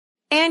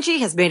Angie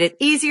has made it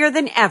easier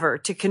than ever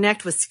to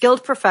connect with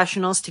skilled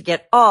professionals to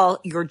get all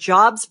your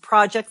jobs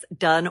projects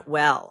done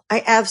well.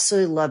 I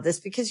absolutely love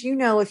this because,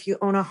 if you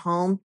own a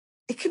home,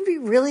 it can be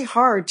really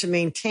hard to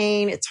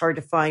maintain. It's hard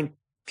to find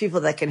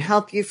people that can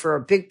help you for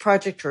a big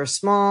project or a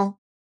small.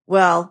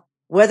 Well,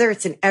 whether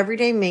it's in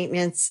everyday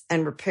maintenance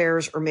and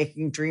repairs or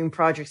making dream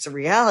projects a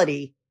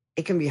reality,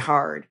 it can be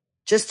hard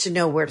just to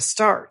know where to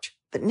start.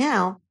 But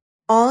now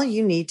all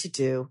you need to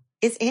do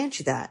is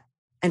Angie that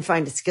and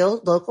find a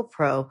skilled local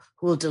pro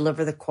who will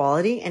deliver the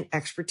quality and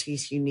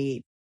expertise you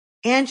need.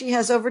 Angie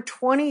has over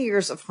 20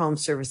 years of home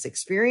service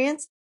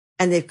experience,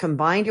 and they've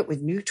combined it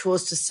with new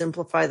tools to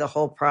simplify the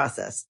whole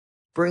process.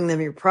 Bring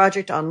them your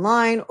project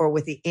online or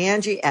with the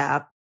Angie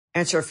app,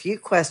 answer a few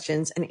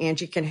questions, and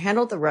Angie can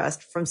handle the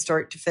rest from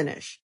start to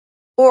finish.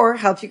 Or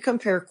help you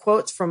compare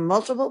quotes from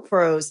multiple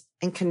pros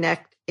and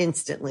connect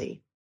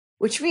instantly,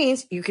 which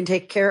means you can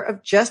take care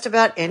of just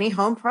about any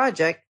home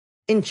project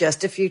in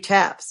just a few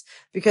taps.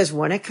 Because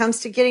when it comes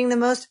to getting the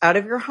most out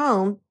of your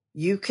home,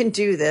 you can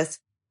do this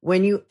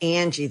when you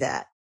Angie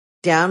that.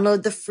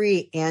 Download the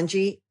free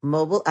Angie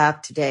mobile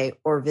app today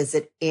or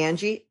visit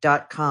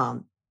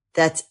Angie.com.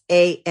 That's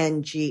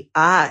ANGI.com.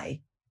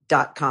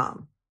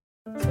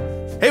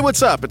 Hey,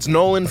 what's up? It's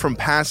Nolan from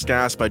Past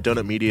Gas by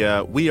Donut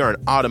Media. We are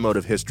an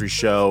automotive history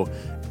show.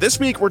 This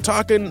week, we're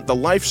talking the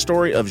life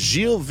story of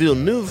Gilles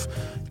Villeneuve,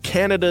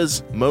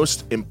 Canada's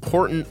most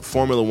important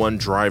Formula One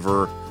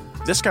driver.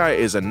 This guy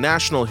is a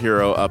national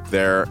hero up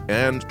there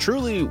and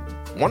truly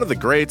one of the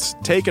greats,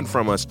 taken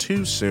from us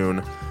too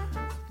soon.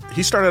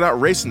 He started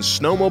out racing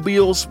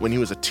snowmobiles when he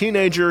was a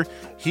teenager.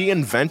 He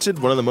invented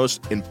one of the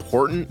most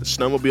important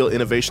snowmobile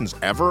innovations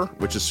ever,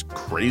 which is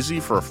crazy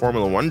for a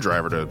Formula One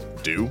driver to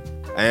do,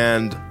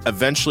 and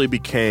eventually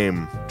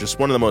became just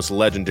one of the most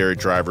legendary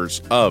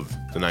drivers of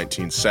the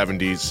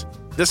 1970s.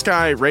 This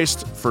guy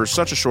raced for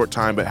such a short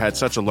time but had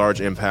such a large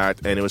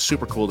impact, and it was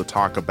super cool to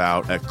talk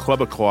about a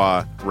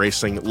Quebecois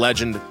racing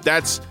legend.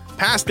 That's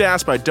Past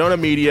Gas by Donut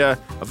Media,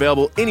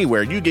 available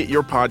anywhere you get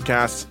your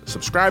podcasts.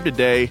 Subscribe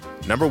today.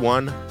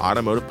 #1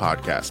 automotive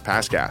podcast,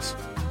 Past Gas.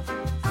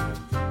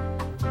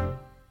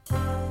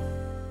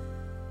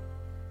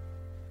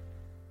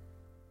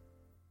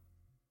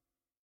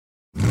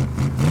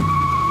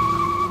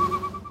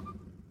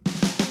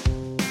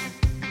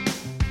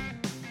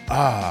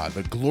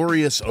 The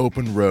glorious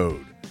open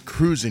road,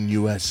 cruising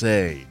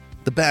USA.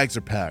 The bags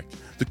are packed,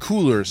 the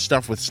cooler is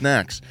stuffed with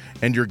snacks,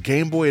 and your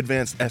Game Boy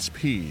Advance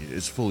SP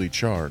is fully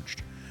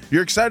charged.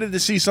 You're excited to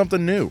see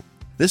something new.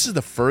 This is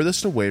the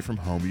furthest away from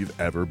home you've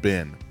ever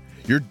been.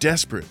 You're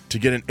desperate to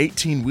get an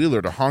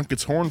 18-wheeler to honk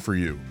its horn for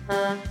you.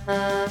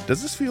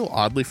 Does this feel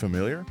oddly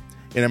familiar?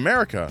 In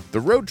America, the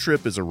road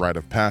trip is a rite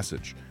of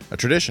passage, a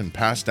tradition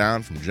passed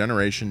down from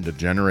generation to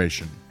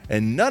generation.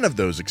 And none of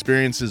those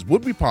experiences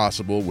would be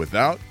possible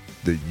without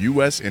the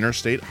U.S.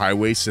 Interstate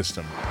Highway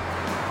System.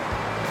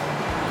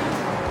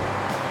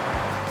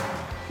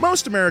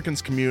 Most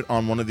Americans commute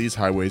on one of these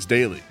highways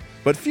daily,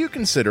 but few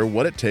consider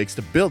what it takes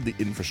to build the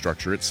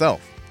infrastructure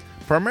itself.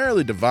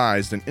 Primarily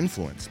devised and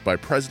influenced by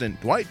President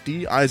Dwight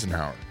D.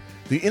 Eisenhower,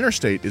 the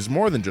interstate is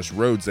more than just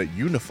roads that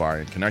unify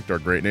and connect our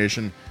great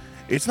nation.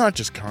 It's not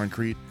just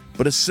concrete,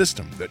 but a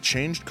system that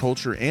changed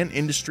culture and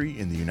industry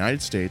in the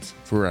United States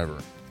forever,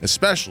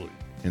 especially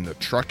in the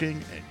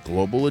trucking and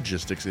global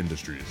logistics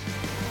industries.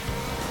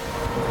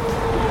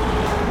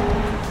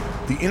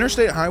 The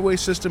Interstate Highway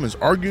System is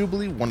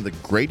arguably one of the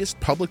greatest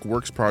public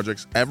works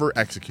projects ever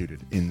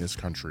executed in this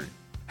country.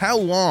 How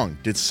long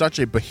did such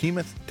a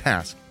behemoth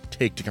task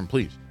take to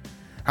complete?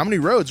 How many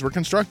roads were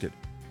constructed?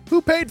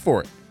 Who paid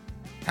for it?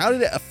 How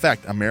did it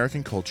affect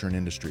American culture and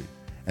industry?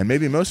 And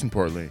maybe most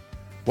importantly,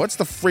 what's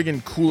the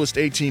friggin' coolest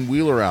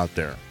 18-wheeler out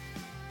there?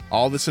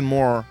 All this and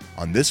more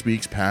on this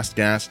week's Past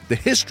Gas, the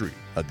history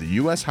of the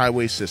U.S.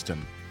 highway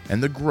system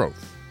and the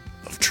growth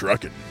of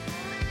trucking.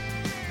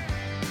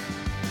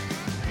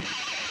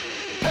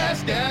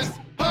 Past Gas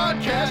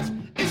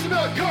Podcast. It's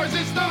about cars,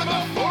 it's not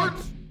about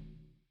forts.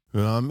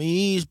 I'm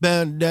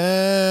eastbound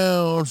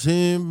down,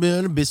 sitting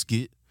on a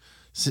biscuit.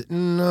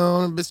 Sitting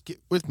on a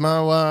biscuit with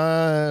my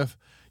wife.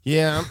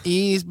 Yeah, I'm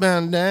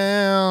eastbound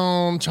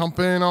down,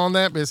 chomping on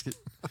that biscuit.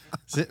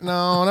 Sitting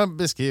on a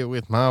biscuit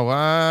with my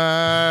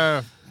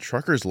wife.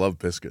 Truckers love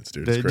biscuits,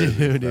 dude. It's They crazy.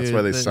 do, That's dude.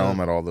 why they They sell do.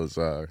 them at all those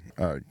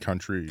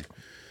country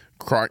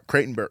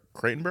Crate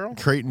Barrel?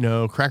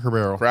 No, Cracker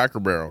Barrel. Cracker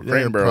Barrel. Crate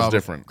They're Barrel's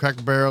different.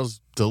 Cracker Barrel's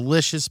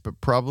delicious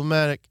but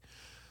problematic.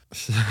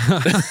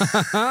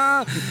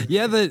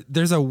 Yeah,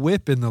 there's a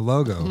whip in the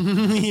logo.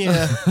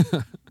 Yeah.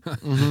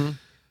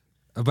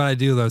 But I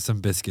do love some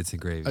biscuits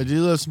and gravy. I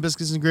do love some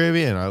biscuits and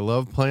gravy, and I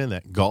love playing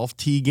that golf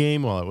tee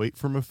game while I wait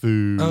for my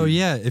food. Oh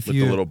yeah, if With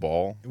you the little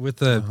ball. with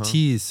the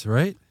tees,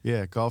 right?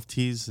 Yeah, golf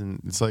tees,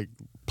 and it's like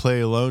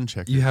play alone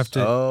checkers. You have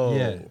to. Oh.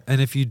 Yeah,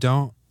 and if you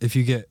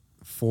get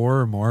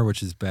 4 or more,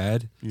 which is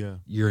bad, Yeah.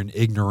 you're an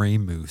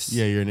ignoramus.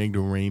 Yeah, you're an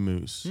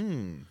ignoramus.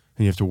 And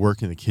you have to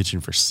work in the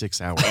kitchen for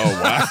 6 hours.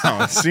 Oh,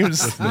 wow. It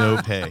seems with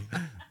no pay.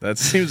 That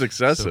seems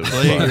excessive.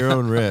 Play at but your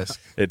own risk.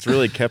 it's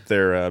really kept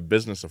their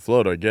business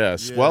afloat, I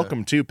guess. Yeah.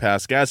 Welcome to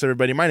Past Gas,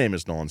 everybody. My name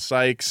is Nolan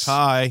Sykes.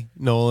 Hi,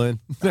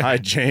 Nolan. Hi,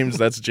 James.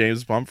 That's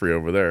James Pumphrey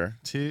over there.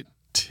 Toot,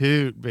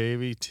 toot,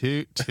 baby.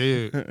 Toot,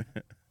 toot.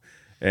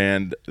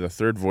 And the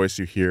third voice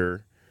you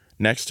hear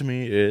next to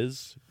me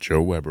is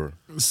Joe Weber.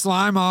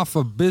 Slime off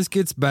a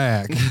biscuit's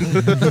back.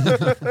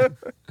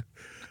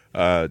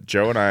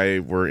 Joe and I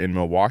were in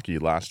Milwaukee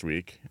last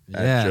week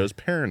at Yeah. Joe's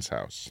parents'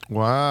 house.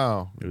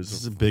 Wow. was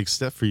This is a big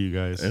step for you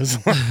guys. It was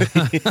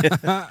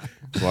a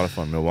lot of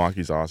fun.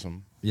 Milwaukee's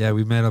awesome. Yeah,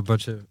 we met a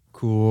bunch of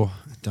cool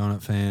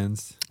donut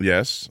fans.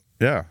 Yes.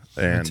 Yeah.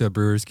 Went And to a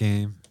Brewers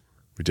game.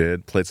 we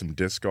did. Played some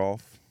disc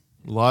golf.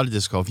 A lot of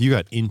disc golf. You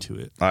got into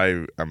it.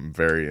 I am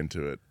very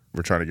into it.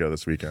 We're trying to go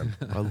this weekend.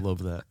 I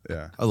love that.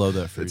 Yeah. I love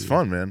that for It's you.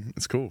 fun, man.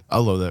 It's cool. I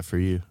love that for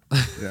you.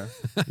 Yeah.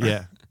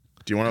 Yeah.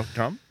 Do you want to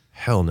come?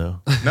 Hell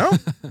no. No?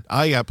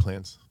 I got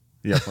plans.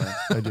 Yeah, plan.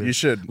 I do. You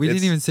should. We It's-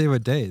 didn't even say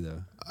what day,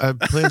 though. I have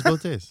plans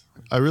both days.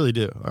 I really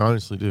do. I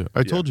honestly do.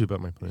 I told you about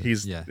my plans.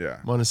 He's Yeah. yeah.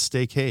 I'm on a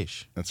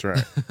staycation. That's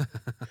right.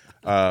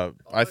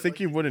 I think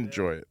you would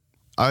enjoy it.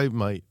 I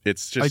might.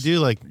 It's just I do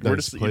like we're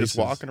nice just you're just places.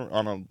 walking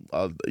on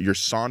you're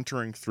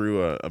sauntering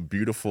through a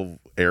beautiful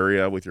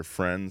area with your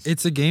friends.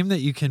 It's a game that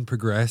you can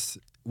progress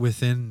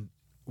within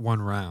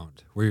one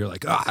round where you're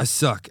like, I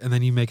suck. And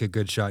then you make a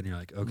good shot and you're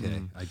like,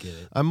 okay, I get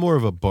it. I'm more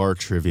of a bar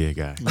trivia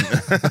guy.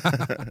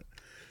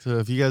 So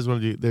if you guys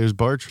want to do, there's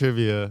bar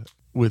trivia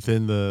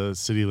within the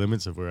city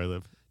limits of where I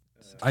live.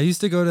 I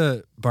used to go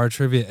to bar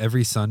trivia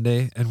every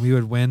Sunday and we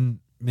would win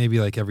maybe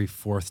like every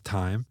fourth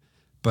time.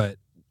 But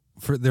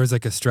there was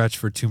like a stretch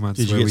for 2 months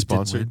Did you where get we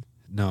sponsored? didn't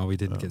win. No, we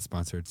didn't get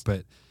sponsored.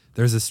 But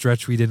there's a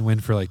stretch we didn't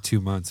win for like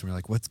 2 months. And we're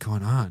like, what's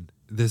going on?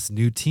 This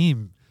new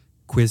team,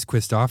 Quiz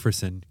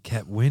Christofferson,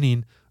 kept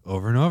winning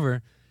over and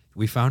over.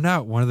 We found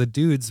out one of the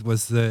dudes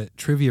was the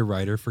trivia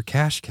writer for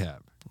Cash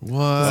Cab. What?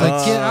 It's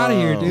like, get out of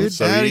here, dude.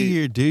 So Out of he-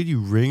 here, dude! You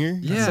ringer.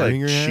 Yeah. It's like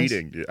ringer ass?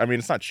 cheating, dude. I mean,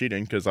 it's not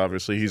cheating because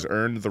obviously he's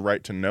earned the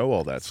right to know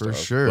all that For stuff.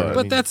 sure. But,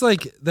 But that's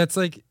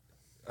like,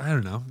 I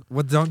don't know.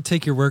 Well, don't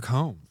take your work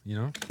home, you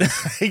know?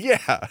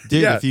 yeah,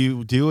 Dude, yeah, if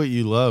you do what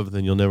you love,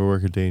 then you'll never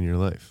work a day in your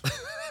life.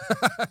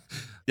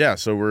 yeah.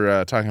 So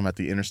we're talking about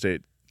the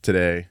interstate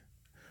today.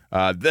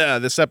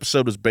 This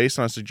episode was based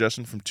on a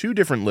suggestion from two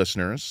different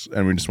listeners,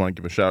 and we just want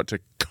to give a shout out to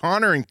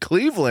Connor in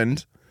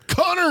Cleveland.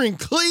 Connor in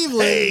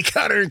Cleveland. Hey,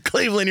 Connor in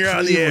Cleveland, you're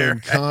on the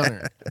air.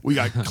 Connor. We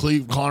got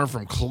Connor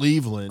from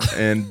Cleveland.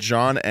 And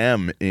John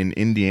M in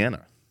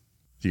Indiana.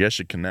 You guys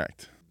should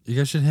connect. You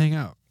guys should hang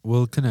out.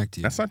 We'll connect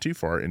you. That's not too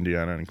far,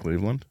 Indiana and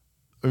Cleveland.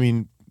 I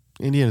mean,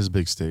 Indiana's a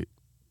big state,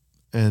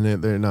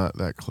 and they're not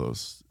that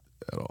close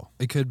at all.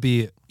 It could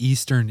be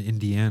Eastern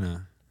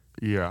Indiana.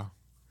 Yeah.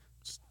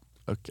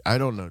 Okay, I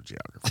don't know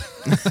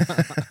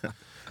geography.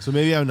 So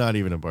maybe I'm not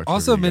even a bar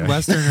Also, trivia guy.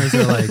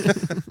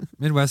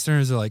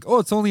 Midwesterners are like, oh,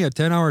 it's only a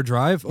 10-hour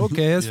drive.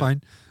 Okay, that's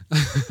fine.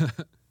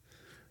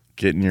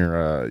 Get in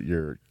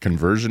your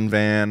conversion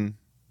van,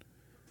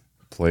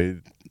 play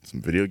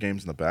some video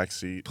games in the back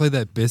seat. Play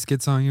that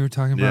biscuit song you were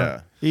talking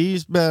about. Yeah.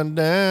 Eastbound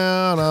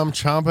down, I'm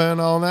chomping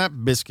on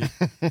that biscuit.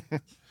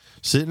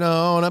 Sitting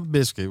on a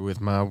biscuit with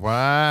my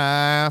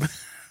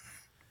wife.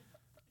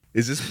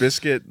 Is this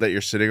biscuit that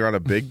you're sitting on a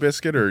big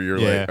biscuit, or you're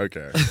Yeah. like,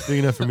 okay, Big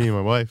enough for me and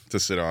my wife. to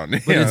sit on?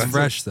 But Yeah, it's that's-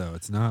 fresh, though.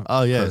 It's not.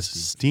 Oh, yeah, it's crusty.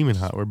 steaming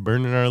hot. We're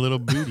burning our little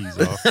booties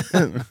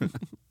off.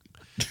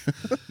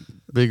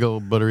 Big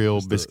old buttery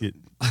old biscuit.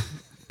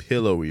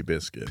 pillowy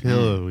biscuit.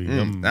 Pillowy.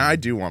 Now, I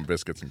do want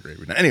biscuits and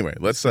gravy. Now, anyway,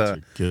 let's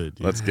Good, dude.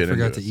 let's I get into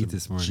forgot to it. eat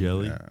this morning.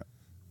 jelly.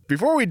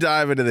 Before we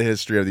dive into the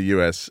history of the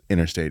U.S.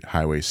 interstate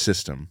highway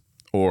system,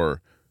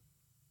 or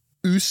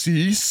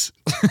USIS,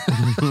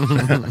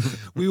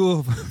 We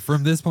will,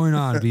 from this point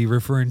on, be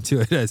referring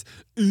to it as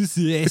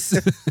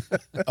UCS.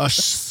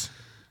 Us.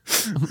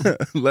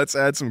 let's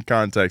add some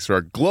context for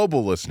our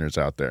global listeners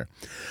out there.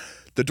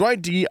 The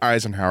Dwight D.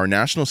 Eisenhower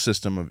National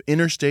System of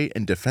Interstate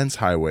and Defense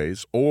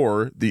Highways,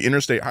 or the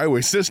Interstate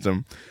Highway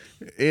System,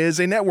 is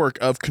a network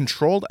of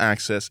controlled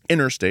access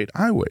interstate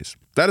highways.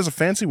 That is a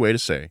fancy way to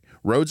say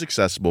roads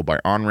accessible by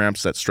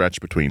on-ramps that stretch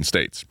between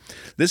states.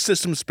 This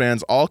system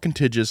spans all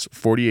contiguous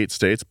 48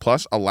 states,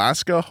 plus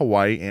Alaska,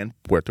 Hawaii, and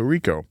Puerto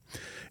Rico.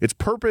 Its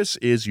purpose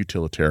is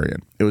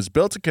utilitarian. It was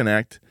built to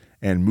connect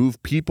and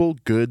move people,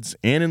 goods,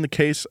 and in the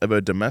case of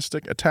a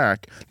domestic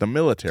attack, the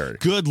military.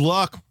 Good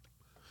luck.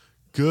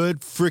 Good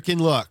freaking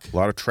luck. A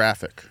lot of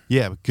traffic.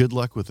 Yeah, but good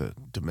luck with a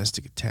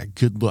domestic attack.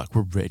 Good luck.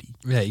 We're ready.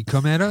 Yeah, you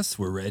come at us,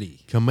 we're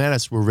ready. Come at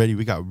us. We're ready.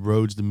 We got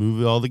roads to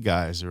move all the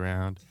guys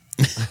around.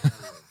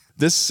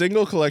 This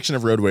single collection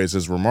of roadways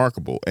is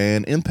remarkable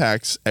and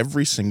impacts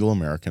every single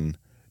American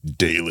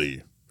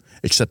daily,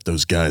 except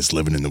those guys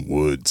living in the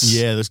woods.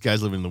 Yeah, those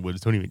guys living in the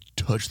woods don't even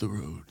touch the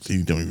roads.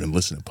 You don't even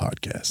listen to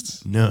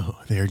podcasts. No,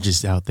 they're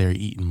just out there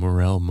eating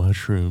morel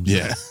mushrooms.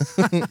 Yeah.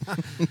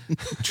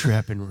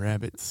 Trapping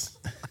rabbits.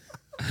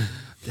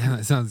 Damn,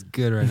 that sounds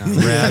good right now.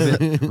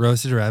 Rabbit,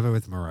 roasted rabbit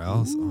with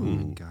morels. Oh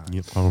my god.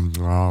 Yep.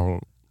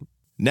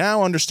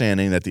 Now,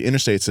 understanding that the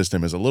interstate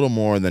system is a little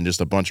more than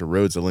just a bunch of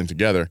roads that link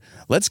together,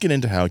 let's get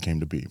into how it came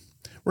to be.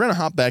 We're going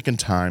to hop back in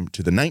time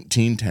to the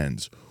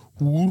 1910s.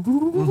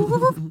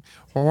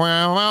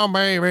 Wow,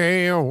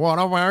 baby, what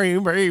a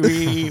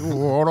baby,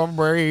 what a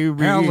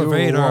baby.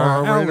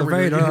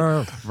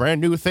 Elevator. Brand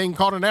new thing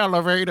called an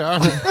elevator.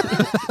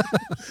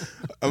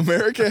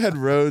 America had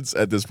roads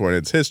at this point in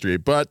its history,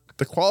 but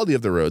the quality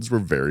of the roads were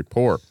very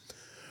poor.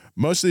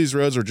 Most of these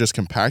roads were just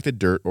compacted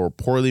dirt or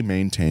poorly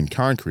maintained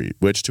concrete,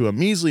 which to a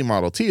measly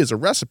Model T is a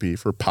recipe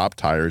for popped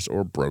tires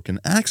or broken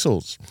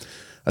axles.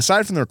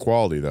 Aside from their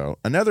quality, though,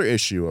 another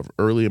issue of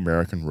early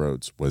American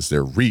roads was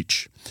their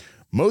reach.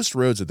 Most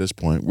roads at this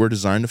point were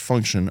designed to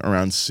function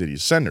around city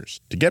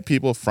centers, to get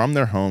people from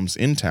their homes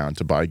in town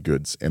to buy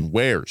goods and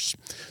wares.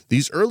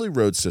 These early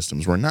road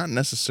systems were not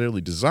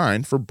necessarily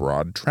designed for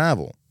broad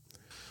travel.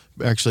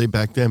 Actually,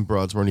 back then,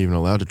 broads weren't even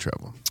allowed to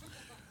travel.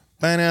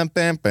 Bam,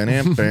 bam,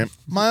 bam, bam.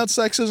 Mild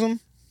sexism?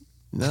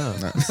 No.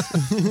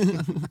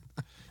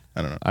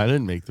 I don't know. I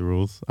didn't make the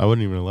rules. I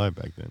wasn't even alive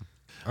back then.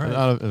 All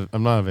right.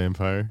 I'm not a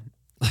vampire.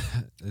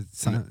 It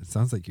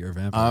sounds like you're a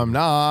vampire. I'm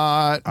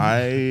not.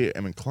 I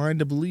am inclined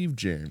to believe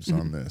James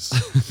on this.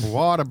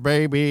 Water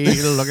baby.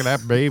 Look at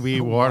that baby.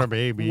 Water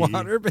baby.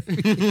 Water,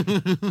 baby.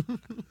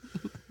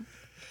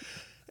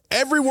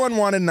 Everyone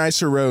wanted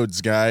nicer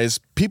roads, guys.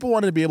 People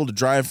wanted to be able to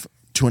drive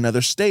to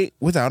another state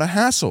without a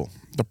hassle.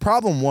 The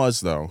problem was,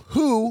 though,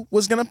 who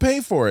was going to pay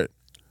for it?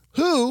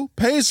 Who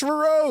pays for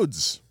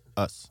roads?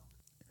 Us.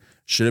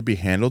 Should it be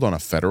handled on a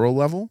federal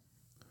level?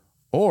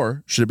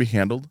 Or should it be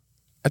handled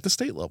at the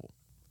state level?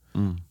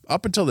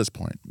 Up until this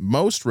point,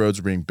 most roads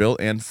were being built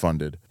and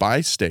funded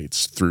by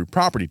states through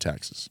property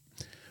taxes,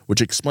 which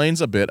explains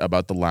a bit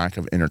about the lack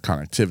of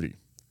interconnectivity.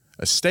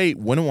 A state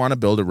wouldn't want to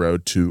build a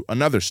road to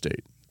another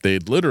state.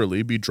 They'd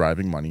literally be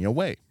driving money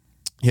away.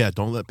 Yeah,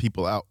 don't let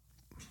people out.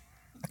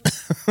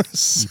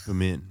 Keep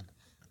them in.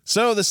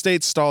 So the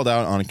state stalled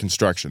out on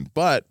construction,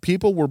 but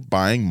people were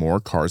buying more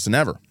cars than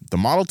ever. The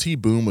Model T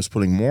boom was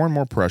putting more and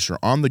more pressure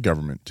on the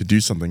government to do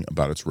something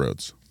about its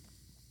roads.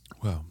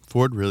 Wow,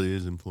 Ford really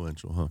is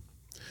influential, huh?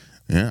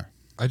 Yeah.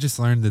 I just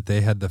learned that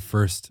they had the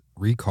first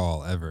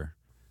recall ever.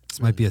 This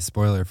might be a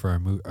spoiler for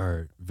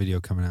our video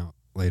coming out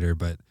later,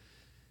 but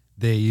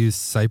they used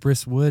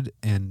cypress wood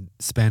and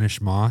Spanish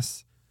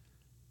moss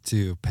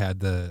to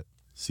pad the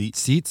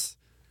seats.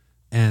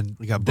 And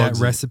They got that bugs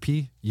in it.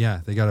 recipe,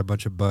 they got a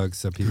bunch of bugs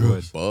so people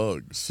would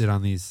Bugs. sit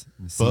on these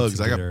seats Bugs.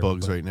 and I get got their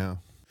bugs bu- right now.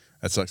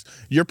 That sucks.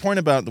 Your point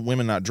about the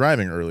women not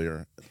driving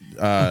earlier,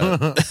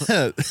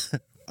 there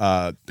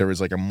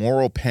was like a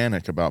moral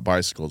panic about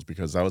bicycles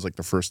because that was like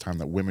the first time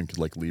that women could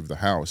like leave the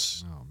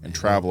house and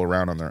travel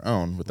around on their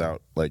own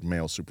without like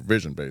male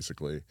supervision,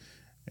 basically.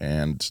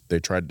 And they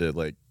tried to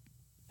like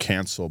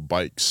cancel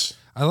bikes.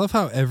 I love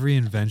how every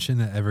invention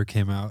that ever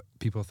came out,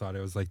 people thought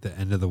it was like the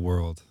end of the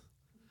world.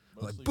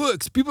 Like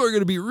books, people are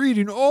going to be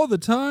reading all the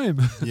time.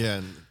 Yeah,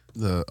 and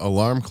the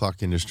alarm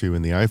clock industry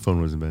when the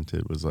iPhone was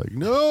invented was like,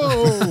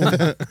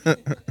 no.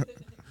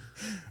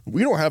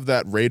 We don't have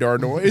that radar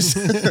noise.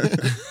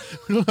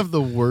 We don't have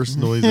the worst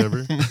noise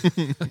ever.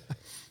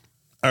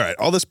 All right,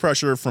 all this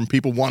pressure from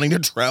people wanting to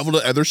travel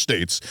to other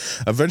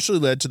states eventually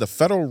led to the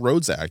Federal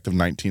Roads Act of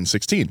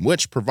 1916,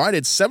 which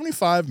provided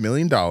 $75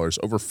 million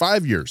over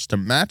 5 years to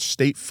match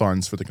state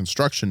funds for the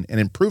construction and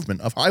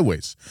improvement of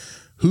highways.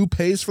 Who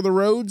pays for the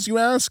roads, you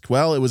ask?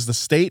 Well, it was the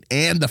state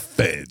and the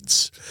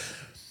feds.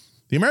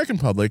 The American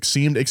public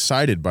seemed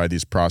excited by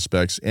these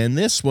prospects, and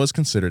this was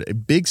considered a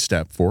big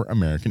step for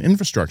American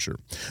infrastructure.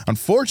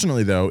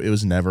 Unfortunately, though, it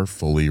was never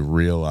fully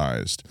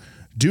realized.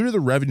 Due to the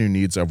revenue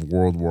needs of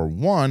World War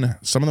I,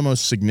 some of the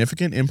most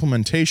significant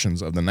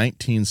implementations of the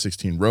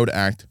 1916 Road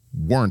Act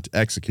weren't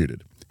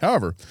executed.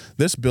 However,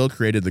 this bill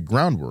created the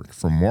groundwork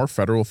for more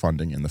federal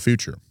funding in the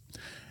future.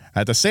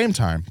 At the same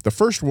time, the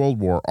First World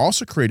War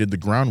also created the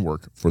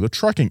groundwork for the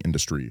trucking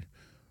industry.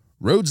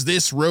 Roads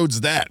this,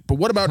 roads that, but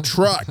what about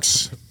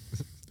trucks?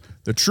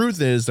 The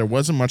truth is there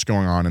wasn't much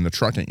going on in the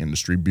trucking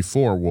industry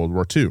before World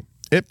War II.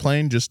 It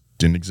plain just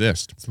didn't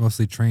exist. It's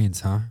mostly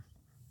trains, huh?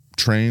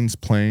 Trains,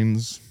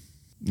 planes.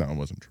 No, it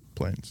wasn't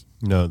planes.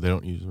 No, they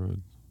don't use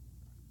roads.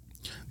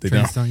 They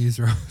Trains don't. don't use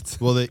roads.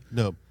 Well,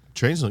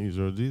 trains don't use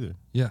roads either.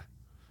 Yeah.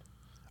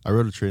 I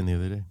rode a train the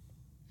other day.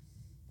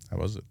 How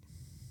was it?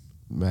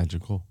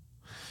 Magical.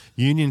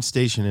 Union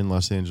Station in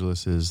Los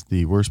Angeles is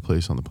the worst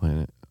place on the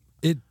planet.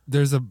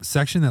 There's a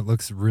section that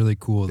looks really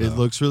cool, though. It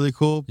looks really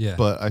cool, Yeah.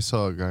 but I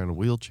saw a guy in a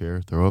wheelchair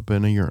throw up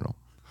in a urinal.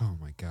 Oh,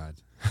 my God.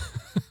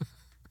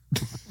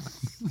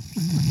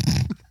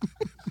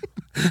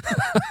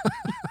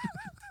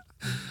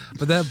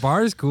 But that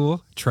bar is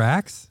cool.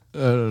 Tracks. I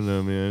don't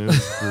know, man. It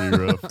was pretty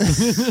rough.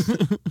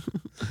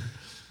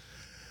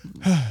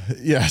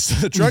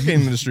 Yes, the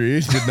trucking industry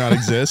did not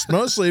exist,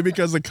 mostly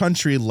because the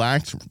country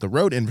lacked the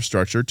road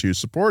infrastructure to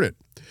support it.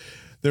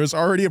 There was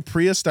already a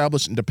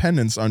pre-established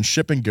dependence on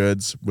shipping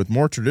goods with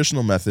more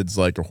traditional methods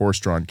like a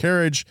horse-drawn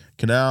carriage,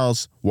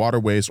 canals,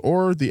 waterways,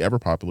 or the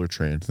ever-popular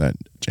train that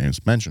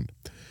James mentioned.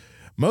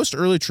 Most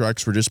early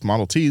trucks were just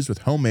Model Ts with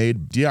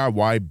homemade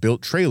DIY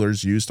built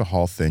trailers used to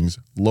haul things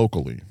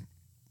locally,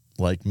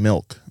 like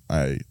milk,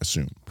 I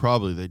assume.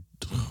 Probably they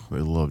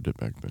loved it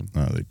back then.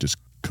 They just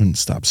couldn't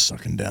stop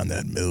sucking down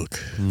that milk.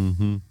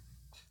 Mm-hmm.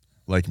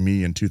 Like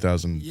me in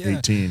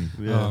 2018.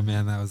 Yeah. Oh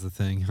man, that was the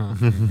thing, huh?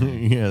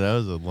 Yeah, that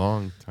was a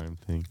long time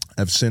thing.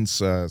 I've since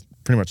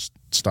pretty much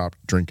stopped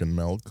drinking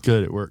milk.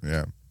 Good, it worked.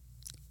 Yeah.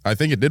 I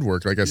think it did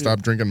work. Like I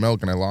stopped drinking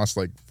milk and I lost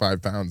like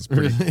 5 pounds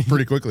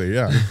pretty quickly.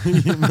 Yeah.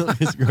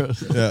 Milk is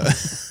gross.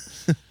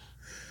 Yeah.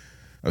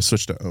 I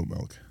switched to oat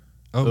milk.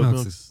 Oat Oat milk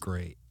milk's- is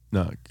great.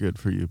 Not good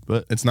for you,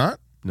 but It's not?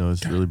 no,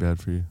 it's really bad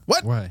for you.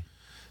 What? Why?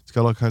 It's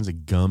got all kinds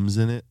of gums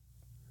in it.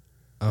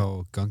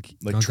 Oh, gunk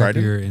Like gunk up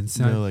Trident? your You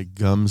inside. know, like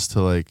gums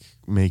to like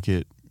make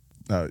it.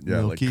 Yeah,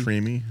 Milky? like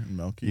creamy and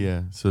milky.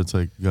 Yeah, so it's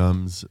like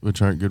gums, which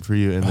aren't good for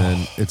you, and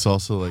then it's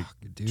also like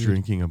dude.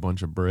 drinking a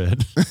bunch of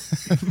bread.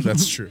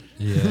 That's true.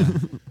 Yeah.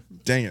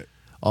 Dang it.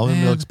 Almond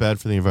Man. milk's bad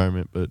for the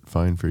environment, but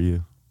fine for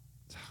you.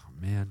 Oh,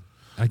 man,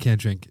 I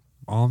can't drink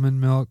almond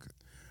milk.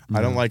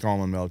 I don't like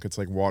almond milk. It's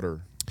like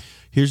water.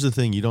 Here's the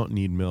thing: you don't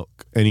need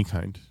milk, any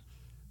kind.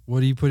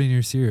 What do you put in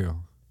your cereal?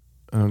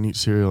 I don't eat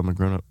cereal. I'm a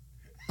grown up.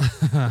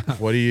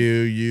 What do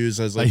you use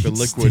as like I the eat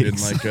liquid in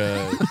steaks.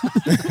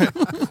 like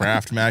a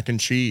Kraft mac and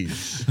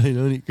cheese? I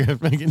don't eat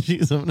Kraft mac and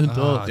cheese. I'm an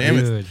adult. Oh, damn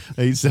it. dude.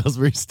 I eat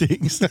Salisbury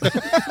steaks.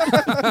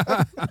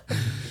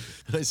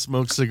 I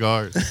smoke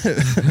cigars.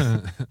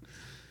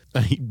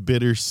 I eat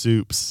bitter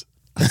soups.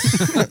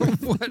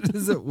 What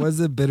is it? Was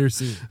it bitter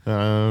soup? I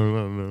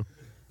don't know.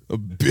 A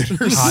bitter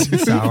Hot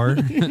and sour.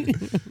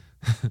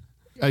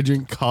 I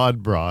drink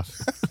cod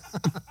broth.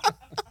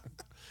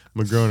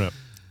 I'm a grown up.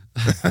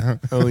 I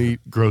only eat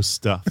gross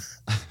stuff.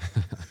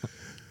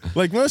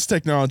 Like most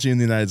technology in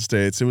the United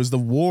States, it was the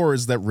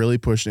wars that really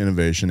pushed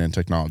innovation and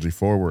technology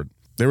forward.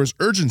 There was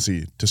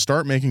urgency to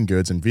start making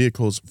goods and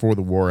vehicles for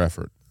the war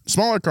effort.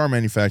 Smaller car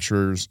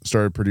manufacturers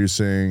started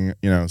producing,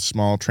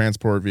 small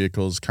transport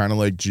vehicles, kind of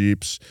like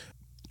Jeeps,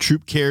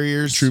 Troop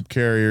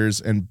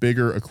carriers, and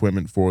bigger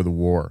equipment for the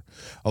war.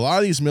 A lot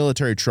of these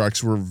military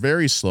trucks were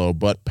very slow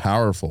but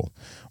powerful.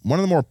 One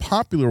of the more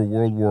popular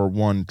World War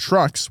I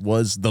trucks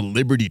was the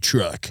Liberty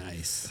truck.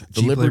 Nice.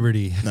 The Cheap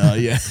Liberty.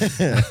 Yeah.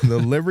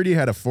 The Liberty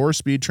had a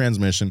 4-speed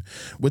transmission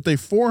with a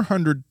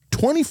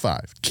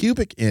 425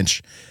 cubic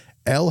inch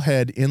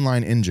L-head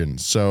inline engine.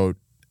 So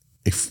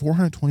a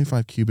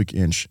 425 cubic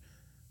inch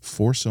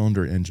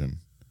 4-cylinder engine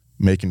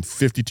making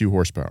 52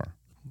 horsepower.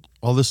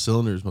 All the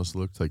cylinders must have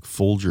looked like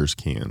Folgers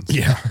cans.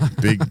 Yeah,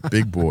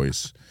 big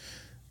boys.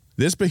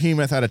 This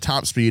behemoth had a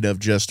top speed of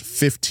just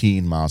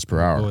 15 miles per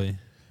hour. Boy.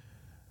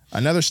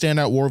 Another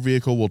standout war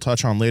vehicle we'll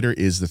touch on later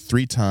is the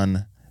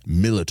 3-ton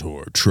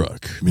Militor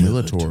truck.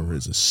 Militor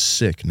is a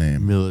sick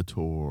name.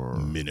 Militor.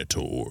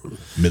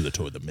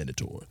 Militor the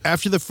Minotaur.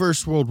 After the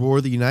First World War,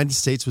 the United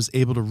States was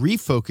able to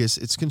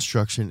refocus its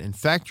construction and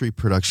factory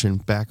production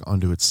back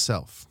onto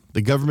itself.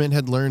 The government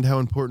had learned how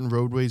important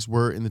roadways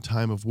were in the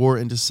time of war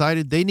and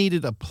decided they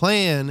needed a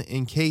plan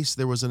in case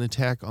there was an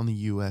attack on the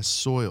U.S.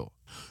 soil.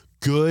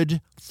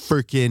 Good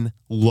freaking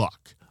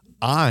luck.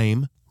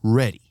 I'm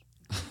ready.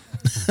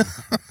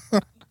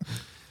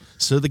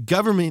 So the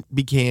government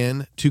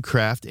began to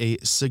craft a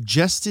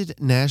suggested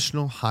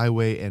national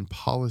highway and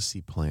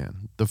policy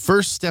plan. The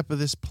first step of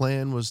this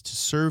plan was to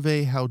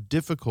survey how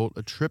difficult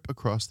a trip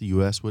across the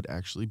U.S. would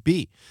actually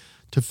be,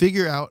 to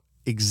figure out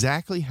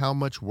exactly how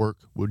much work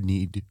would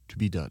need to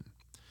be done.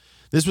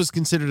 This was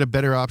considered a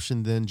better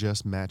option than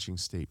just matching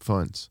state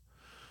funds.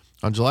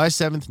 On July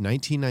 7th,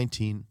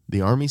 1919, the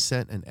Army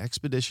sent an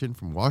expedition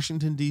from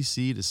Washington,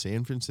 D.C. to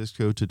San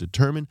Francisco to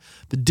determine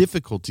the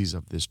difficulties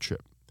of this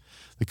trip.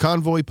 The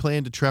convoy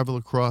planned to travel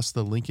across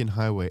the Lincoln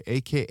Highway,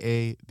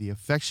 a.k.a. the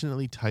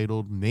affectionately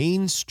titled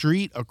Main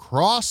Street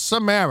Across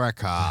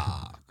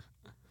America.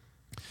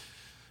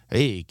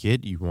 Hey,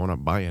 kid, you want to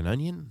buy an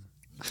onion?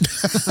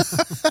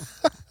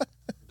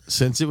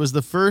 Since it was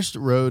the first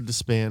road to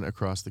span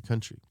across the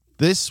country.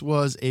 This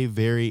was a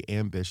very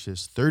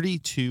ambitious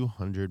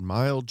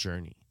 3,200-mile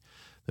journey.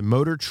 The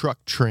motor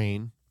truck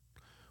train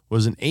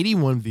was an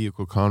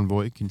 81-vehicle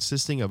convoy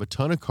consisting of a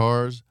ton of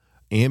cars,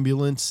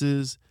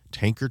 ambulances,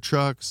 tanker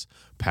trucks,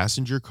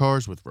 passenger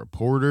cars with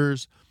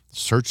reporters,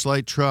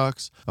 searchlight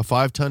trucks, a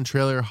 5-ton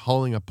trailer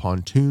hauling a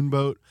pontoon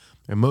boat,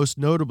 and most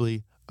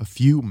notably, a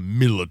few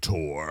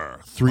Militor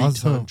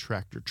 3-ton Also-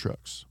 tractor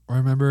trucks. I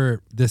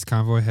remember this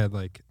convoy had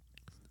like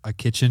a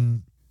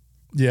kitchen.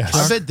 Yes.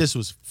 I bet this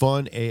was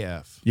fun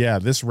AF. Yeah,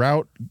 this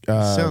route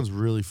Sounds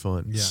really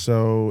fun. Yeah.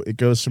 So it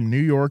goes from New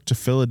York to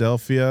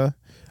Philadelphia.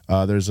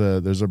 There's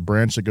a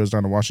branch that goes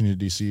down to Washington,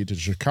 D.C. to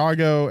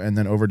Chicago, and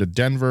then over to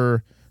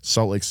Denver,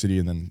 Salt Lake City,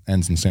 and then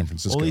ends in San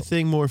Francisco. Only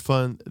thing more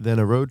fun than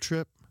a road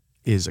trip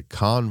is a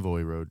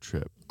convoy road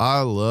trip.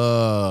 I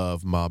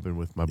love mobbing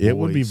with my boys. It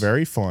would be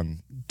very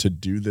fun to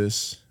do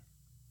this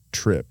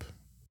trip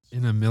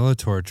In a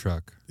Militor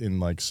truck. in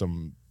like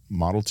some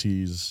Model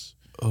Ts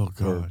Oh or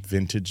god,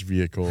 vintage that'd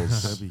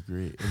vehicles. be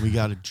great. And we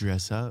got to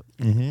dress up.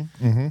 We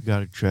We got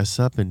to dress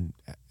up and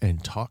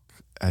talk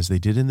as they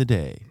did in the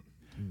day.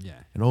 Yeah.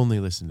 and only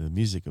listen to the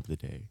music of the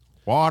day.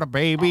 Water,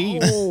 baby.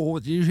 Oh,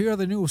 did you hear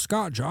the new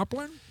Scott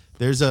Joplin?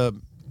 There's a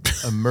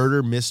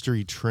murder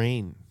mystery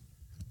train.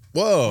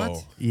 Whoa.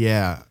 What?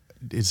 Yeah,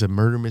 it's a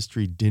murder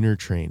mystery dinner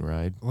train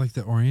ride. Like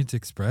the Orient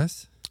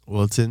Express?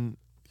 Well, it's in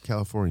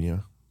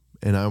California,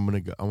 and I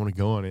want to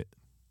go on it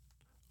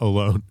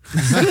alone.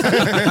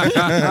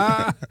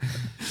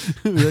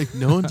 Like,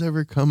 no one's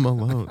ever come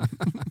alone.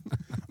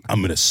 I'm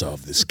going to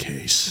solve this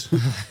case.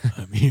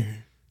 I'm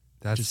here.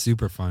 That's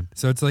super fun.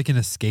 So it's like an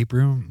escape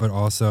room, but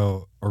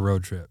also a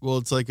road trip. Well,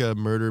 it's like a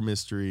murder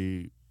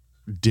mystery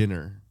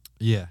dinner.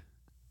 Yeah.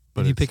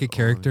 But But you it's pick a all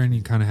character and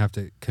you okay. kind of have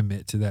to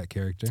commit to that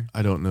character.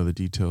 I don't know the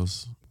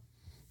details.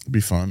 It'd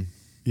be fun.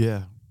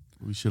 Yeah,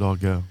 we should all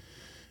go.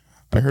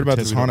 I heard about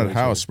Pretend this we don't haunted know each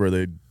house where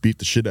they beat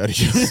the shit out of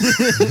you.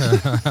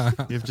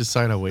 You have to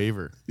sign a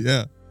waiver.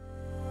 Yeah.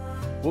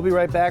 We'll be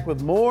right back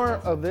with more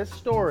of this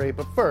story,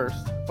 but first,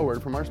 a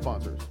word from our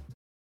sponsors.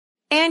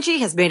 Angie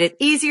has made it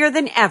easier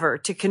than ever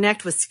to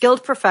connect with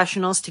skilled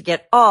professionals to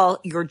get all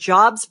your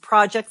jobs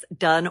projects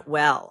done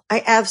well.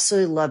 I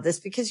absolutely love this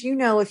because, you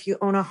know, if you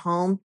own a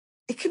home,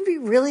 it can be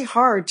really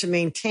hard to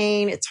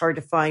maintain. It's hard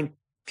to find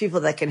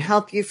people that can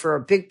help you for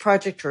a big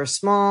project or a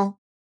small.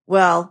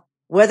 Well,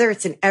 whether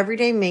it's in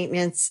everyday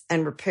maintenance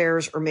and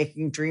repairs or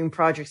making dream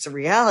projects a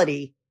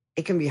reality,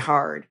 it can be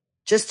hard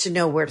just to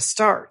know where to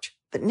start.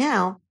 But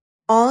now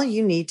all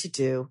you need to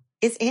do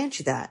is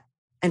Angie that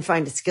and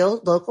find a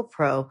skilled local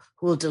pro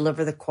who will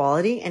deliver the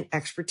quality and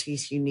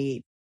expertise you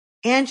need.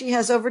 Angie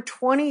has over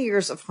 20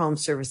 years of home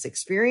service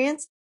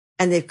experience,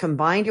 and they've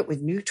combined it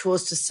with new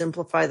tools to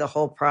simplify the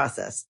whole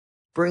process.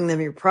 Bring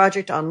them your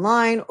project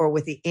online or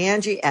with the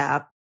Angie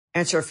app,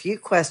 answer a few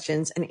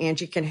questions, and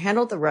Angie can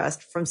handle the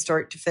rest from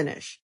start to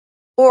finish.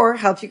 Or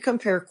help you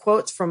compare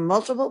quotes from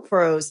multiple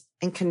pros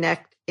and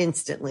connect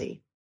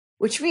instantly,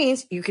 which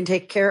means you can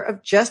take care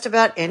of just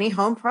about any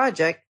home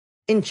project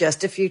in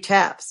just a few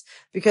taps.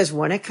 Because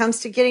when it comes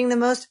to getting the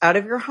most out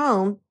of your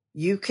home,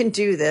 you can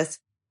do this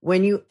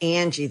when you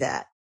Angie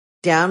that.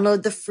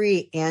 Download the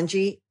free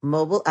Angie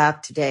mobile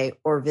app today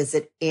or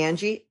visit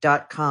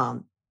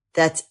Angie.com.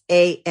 That's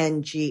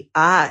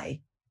ANGI.com.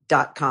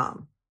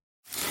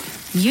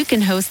 You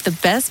can host the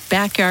best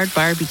backyard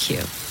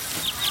barbecue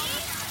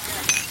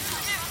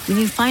when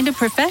you find a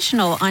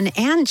professional on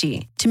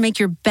Angie to make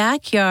your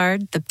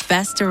backyard the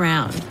best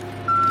around.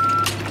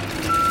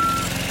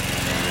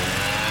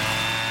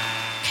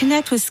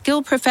 Connect with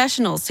skilled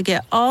professionals to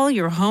get all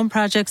your home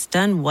projects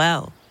done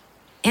well.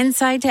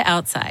 Inside to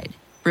outside,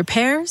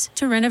 repairs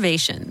to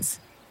renovations.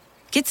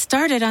 Get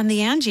started on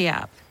the Angie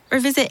app or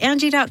visit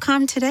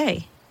Angie.com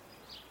today.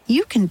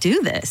 You can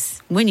do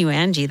this when you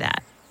Angie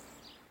that.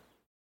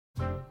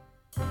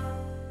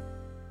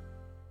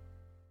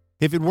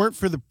 If it weren't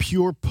for the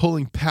pure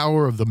pulling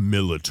power of the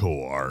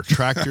Militor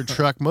tractor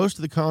truck, most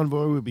of the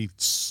convoy would be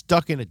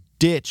stuck in a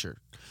ditch or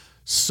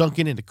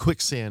sunken into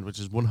quicksand, which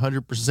is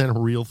 100% a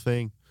real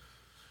thing.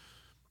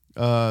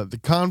 The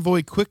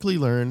convoy quickly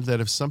learned that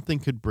if something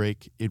could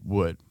break, it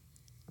would.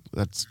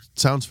 That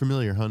sounds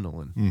familiar, huh,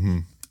 Nolan? Mm-hmm.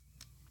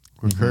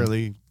 We're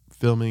currently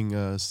filming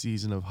a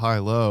season of High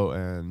Low,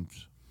 and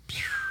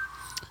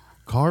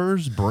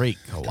cars break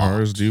a lot.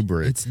 Cars do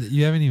break.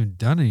 You haven't even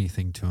done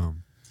anything to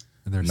them,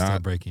 and they're still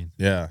Not- breaking.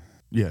 Yeah.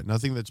 Yeah,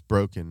 nothing that's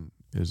broken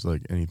is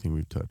like anything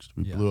we've touched.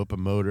 We Yeah. blew up a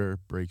motor,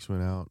 brakes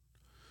went out.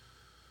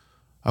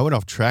 I went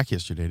off track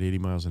yesterday at 80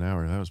 miles an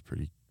hour. That was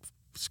pretty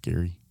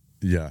scary.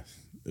 Yeah.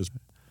 It was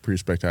pretty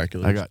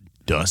spectacular. I got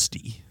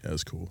dusty. That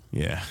was cool.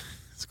 Yeah,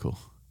 it's cool.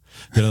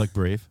 Did I look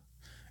brave?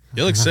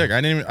 It looks sick.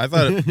 I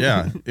thought,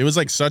 it was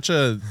like such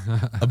a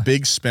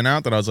big spin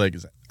out that I was like,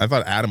 I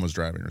thought Adam was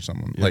driving or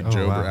something. Yeah. Like Oh,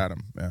 Job wow. or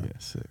Adam. Yeah. Yeah,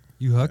 sick.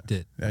 You hooked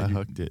it. Yeah, I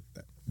hooked it.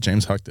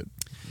 James hucked it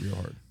real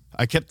hard.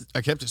 I kept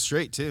it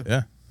straight too.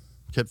 Yeah.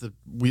 Kept the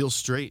wheels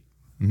straight.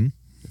 Mm-hmm.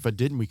 If I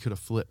didn't, we could have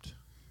flipped.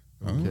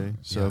 Okay,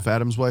 so Yeah. if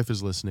Adam's wife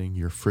is listening,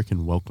 you're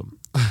freaking welcome.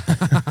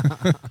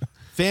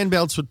 Fan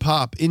belts would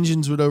pop,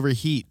 engines would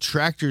overheat,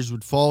 tractors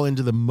would fall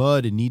into the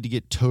mud and need to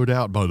get towed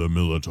out by the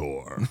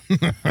Militor.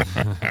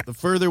 The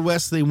further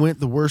west they went,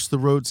 the worse the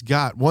roads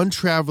got. One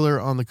traveler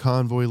on the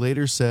convoy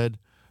later said,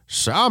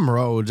 "Some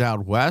roads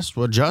out west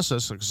were just a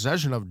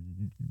succession of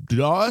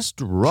dust,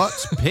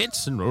 ruts,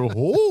 pits, and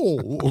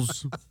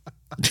holes."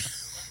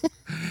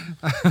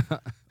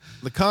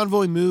 The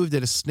convoy moved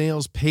at a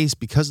snail's pace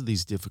because of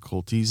these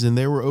difficulties, and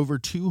there were over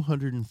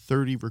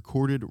 230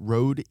 recorded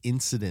road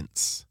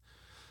incidents.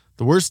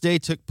 The worst day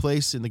took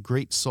place in the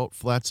Great Salt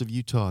Flats of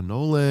Utah.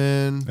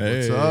 Nolan,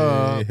 what's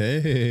up?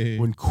 Hey.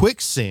 When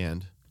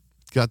quicksand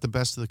got the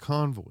best of the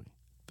convoy.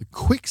 The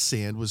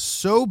quicksand was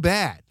so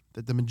bad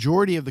that the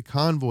majority of the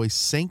convoy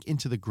sank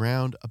into the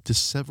ground up to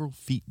several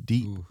feet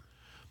deep. Ooh.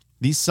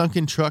 These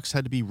sunken trucks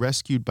had to be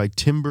rescued by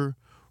timber,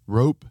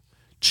 rope,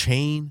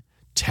 chain,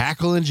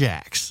 tackle, and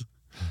jacks.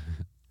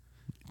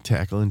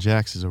 Tackle and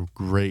Jacks is a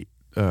great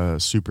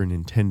Super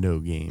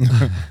Nintendo game.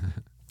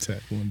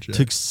 Tackle and jack.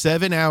 Took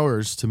 7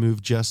 hours to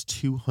move just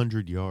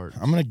 200 yards.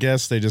 I'm gonna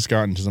guess they just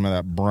got into some of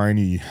that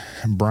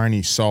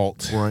briny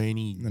salt.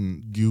 Briny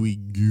And gooey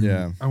goo.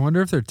 yeah. I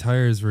wonder if their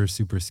tires were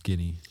super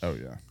skinny. Oh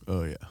yeah.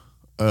 Oh yeah.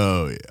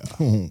 Oh yeah.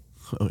 Oh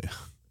yeah.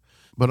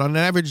 But on an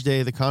average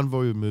day, the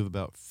convoy would move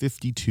about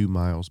 52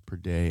 miles per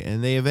day,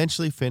 and they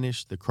eventually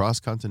finished the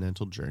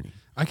cross-continental journey.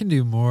 I can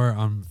do more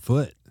on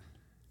foot.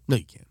 No,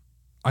 you can't.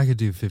 I could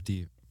do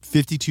 50.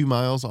 52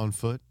 miles on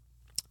foot.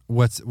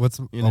 What's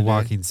In a a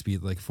walking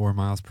speed? Like 4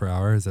 miles per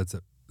hour?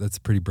 That's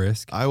pretty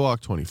brisk. I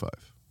walk 25.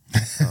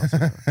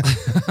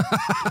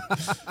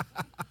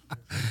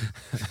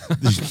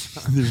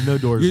 There's no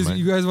doors.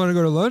 You guys want to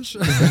go to lunch?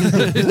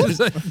 Just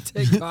like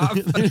take off.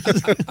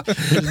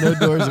 There's no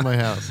doors in my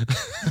house.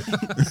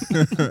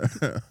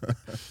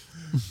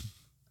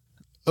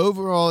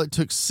 Overall, it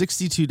took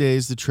 62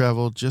 days to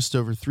travel just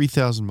over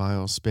 3,000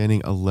 miles,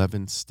 spanning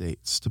 11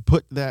 states. To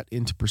put that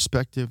into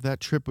perspective, that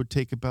trip would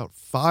take about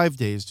 5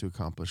 days to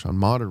accomplish on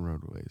modern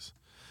roadways.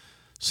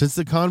 Since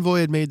the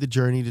convoy had made the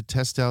journey to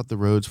test out the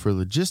roads for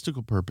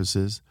logistical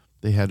purposes,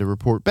 they had to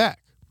report back.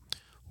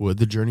 Would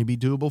the journey be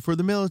doable for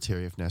the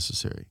military if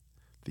necessary?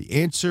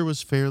 The answer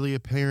was fairly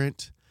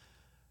apparent.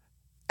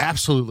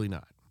 Absolutely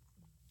not.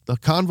 The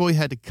convoy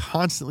had to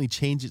constantly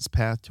change its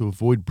path to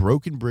avoid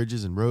broken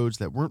bridges and roads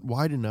that weren't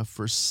wide enough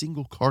for a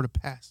single car to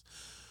pass.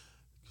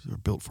 They were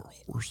built for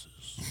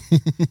horses.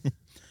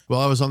 While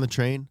I was on the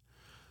train,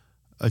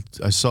 I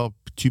saw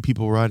 2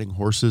 people riding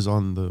horses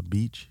on the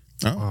beach.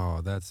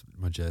 Oh, that's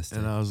majestic.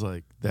 And I was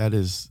like, that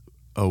is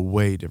a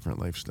way different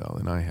lifestyle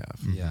than I have.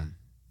 Yeah.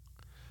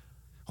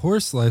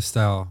 Horse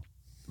lifestyle,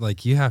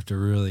 like you have to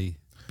really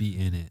be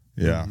in it.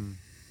 Yeah.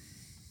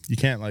 You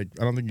can't I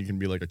don't think you can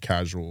be like a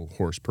casual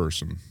horse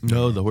person.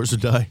 No, the horse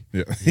would die.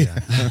 Yeah. Yeah.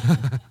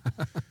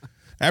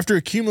 After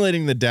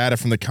accumulating the data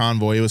from the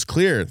convoy, it was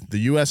clear the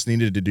U.S.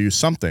 needed to do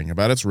something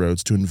about its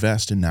roads to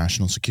invest in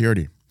national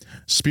security.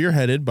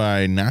 Spearheaded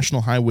by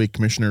National Highway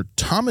Commissioner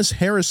Thomas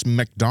Harris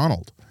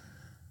McDonald,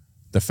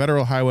 the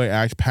Federal Highway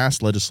Act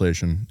passed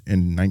legislation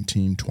in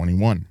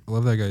 1921. I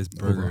love that guy's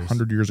Over burgers.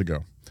 100 years ago.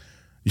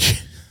 Okay.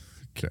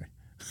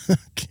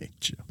 Okay,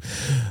 Joe.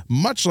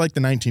 Much like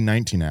the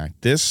 1919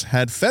 Act, this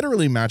had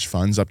federally matched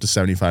funds up to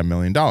 $75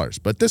 million,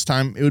 but this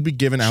time it would be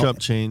given out Chump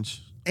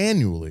change.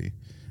 annually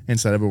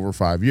instead of over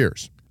 5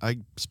 years. I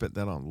spent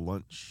that on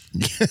lunch.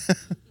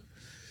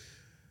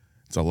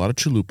 It's a lot of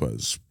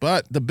chalupas.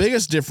 But the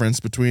biggest difference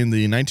between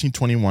the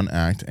 1921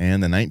 Act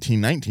and the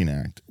 1919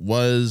 Act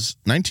was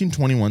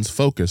 1921's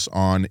focus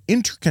on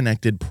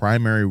interconnected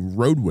primary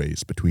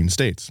roadways between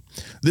states.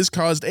 This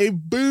caused a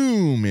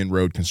boom in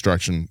road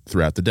construction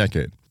throughout the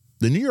decade.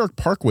 The New York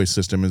Parkway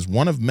system is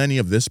one of many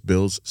of this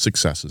bill's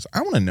successes.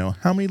 I want to know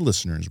how many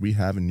listeners we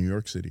have in New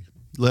York City.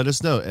 Let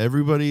us know.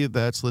 Everybody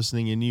that's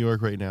listening in New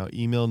York right now,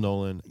 email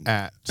Nolan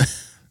at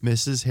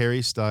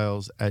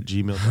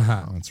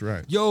mrsharrystyles@gmail.com. That's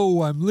right.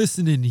 Yo, I'm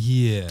listening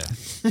here.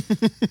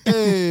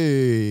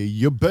 Hey,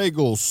 your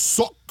bagel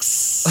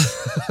sucks.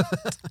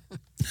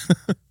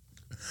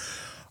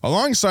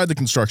 Alongside the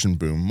construction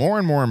boom, more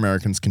and more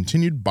Americans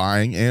continued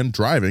buying and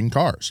driving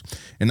cars.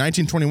 In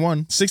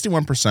 1921,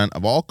 61%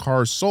 of all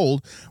cars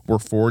sold were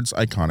Ford's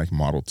iconic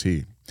Model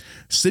T.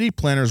 City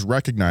planners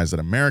recognized that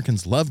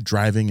Americans love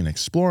driving and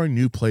exploring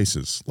new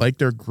places, like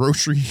their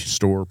grocery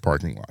store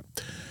parking lot.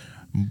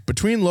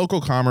 Between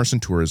local commerce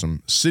and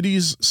tourism,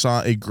 cities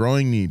saw a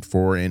growing need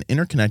for an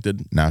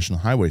interconnected national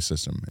highway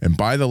system. And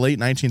by the late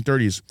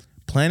 1930s,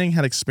 planning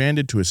had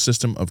expanded to a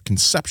system of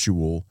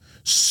conceptual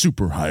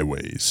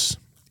superhighways.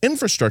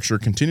 Infrastructure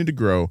continued to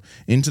grow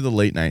into the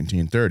late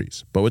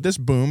 1930s, but with this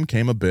boom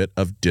came a bit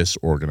of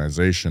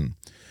disorganization.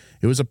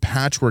 It was a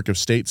patchwork of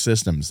state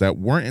systems that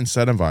weren't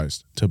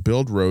incentivized to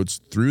build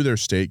roads through their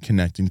state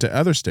connecting to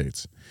other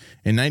states.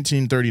 In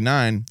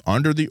 1939,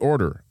 under the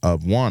order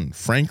of one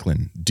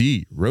Franklin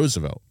D.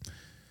 Roosevelt,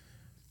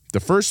 the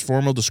first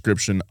formal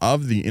description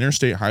of the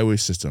interstate highway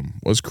system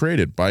was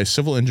created by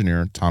civil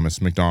engineer Thomas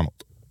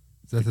McDonald.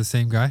 Is that the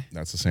same guy?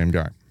 That's the same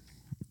guy.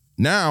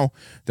 Now,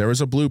 there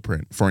was a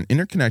blueprint for an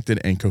interconnected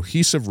and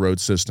cohesive road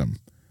system.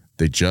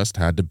 They just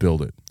had to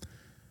build it.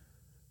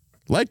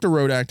 Like the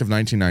Road Act of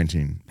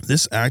 1919,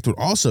 this act would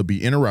also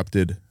be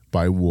interrupted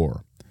by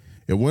war.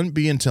 It wouldn't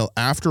be until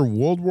after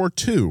World War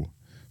II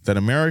that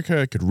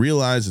America could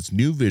realize its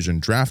new vision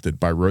drafted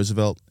by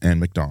Roosevelt and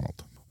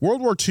McDonald.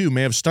 World War II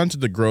may have stunted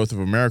the growth of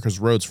America's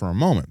roads for a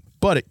moment,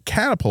 but it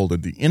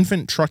catapulted the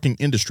infant trucking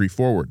industry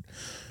forward.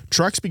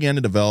 Trucks began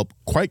to develop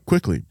quite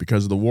quickly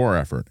because of the war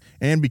effort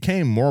and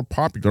became more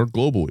popular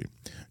globally.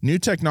 New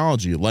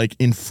technology like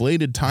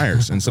inflated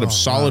tires instead of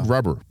solid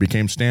rubber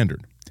became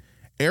standard.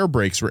 Air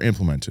brakes were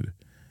implemented.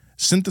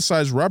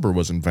 Synthesized rubber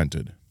was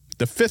invented.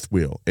 The fifth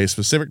wheel, a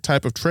specific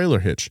type of trailer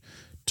hitch,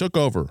 took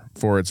over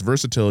for its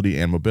versatility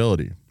and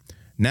mobility.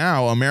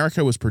 Now,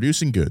 America was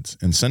producing goods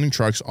and sending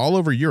trucks all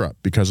over Europe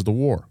because of the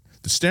war.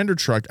 The standard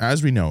truck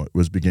as we know it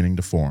was beginning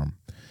to form.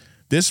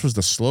 This was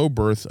the slow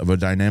birth of a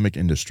dynamic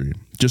industry,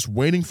 just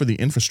waiting for the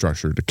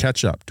infrastructure to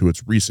catch up to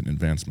its recent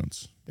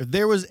advancements. If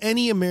there was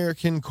any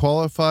American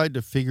qualified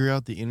to figure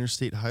out the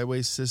interstate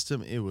highway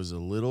system, it was a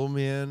little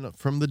man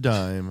from the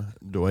dime,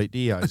 Dwight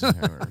D.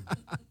 Eisenhower.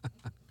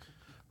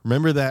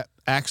 Remember that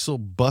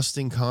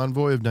axle-busting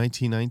convoy of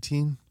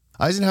 1919?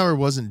 Eisenhower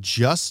wasn't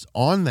just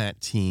on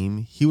that team.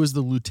 He was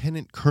the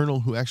lieutenant colonel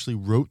who actually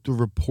wrote the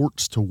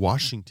reports to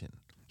Washington.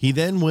 He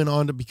then went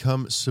on to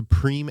become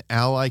Supreme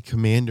Allied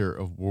Commander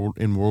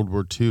in World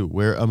War II,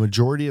 where a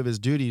majority of his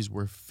duties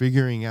were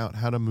figuring out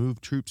how to move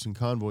troops and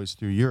convoys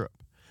through Europe.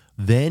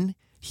 Then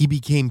he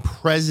became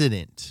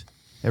president.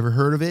 Ever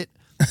heard of it?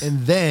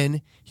 And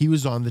then he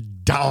was on the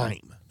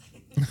dime.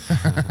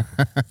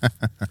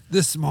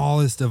 The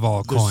smallest of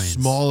all coins.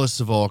 The smallest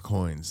of all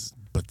coins,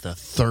 but the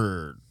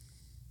third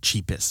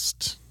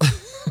cheapest.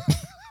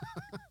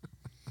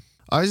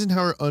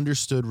 Eisenhower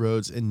understood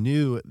roads and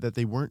knew that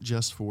they weren't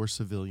just for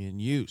civilian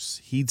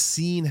use. He'd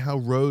seen how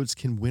roads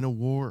can win a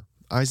war.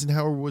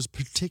 Eisenhower was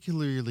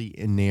particularly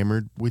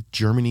enamored with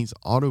Germany's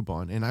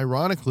Autobahn, and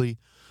ironically,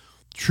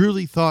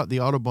 truly thought the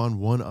Autobahn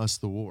won us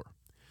the war.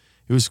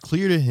 It was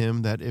clear to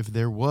him that if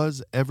there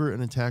was ever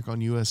an attack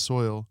on U.S.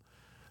 soil,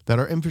 that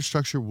our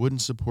infrastructure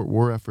wouldn't support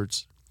war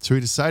efforts, so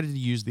he decided to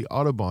use the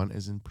Autobahn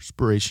as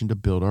inspiration to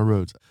build our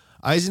roads.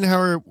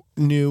 Eisenhower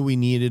knew we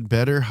needed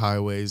better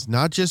highways,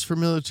 not just for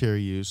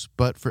military use,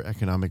 but for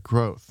economic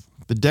growth.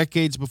 The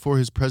decades before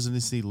his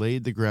presidency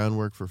laid the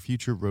groundwork for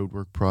future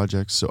roadwork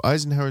projects, so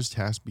Eisenhower's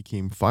task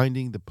became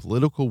finding the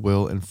political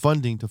will and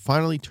funding to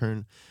finally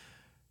turn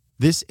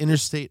this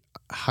interstate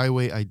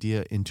highway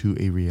idea into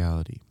a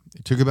reality.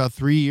 It took about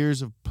 3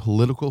 years of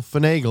political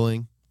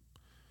finagling,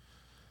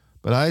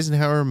 but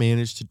Eisenhower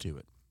managed to do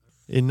it.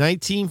 In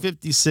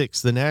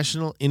 1956, the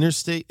National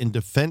Interstate and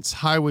Defense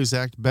Highways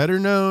Act, better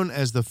known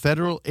as the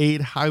Federal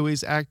Aid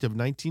Highways Act of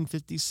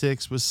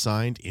 1956, was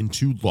signed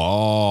into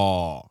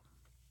law.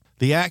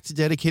 The act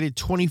dedicated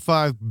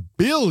 $25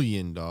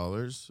 billion,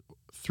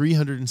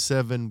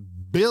 $307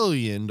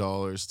 billion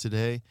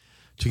today,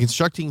 to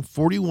constructing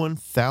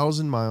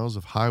 41,000 miles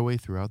of highway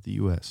throughout the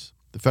U.S.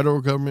 The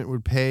federal government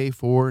would pay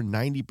for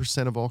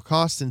 90% of all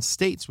costs, and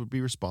states would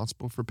be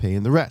responsible for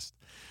paying the rest.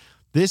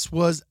 This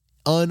was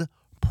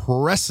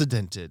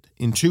unprecedented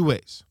in two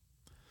ways.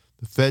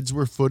 The feds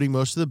were footing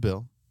most of the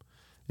bill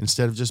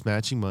instead of just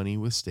matching money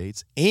with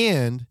states,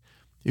 and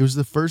it was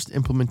the first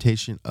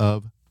implementation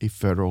of a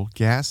federal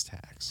gas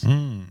tax.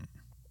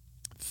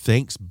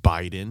 Thanks,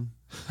 Biden.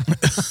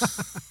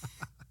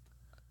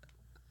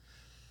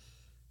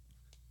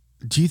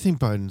 Do you think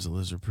Biden's a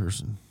lizard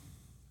person?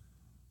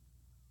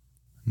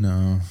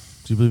 No.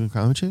 Do you believe in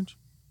climate change?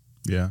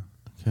 Yeah.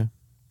 Okay.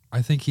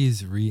 I think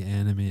he's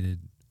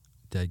reanimated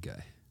dead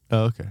guy.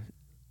 Oh, okay.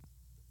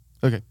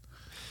 Okay.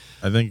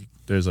 I think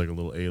there's like a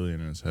little alien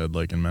in his head,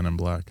 like in Men in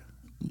Black.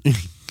 Like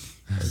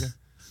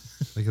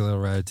a little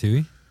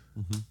Ratatouille?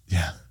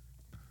 Yeah.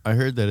 I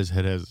heard that his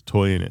head has a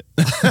toy in it.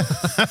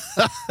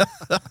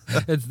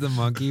 It's the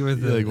monkey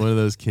with the... Like one of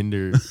those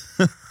Kinder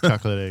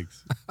chocolate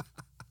eggs.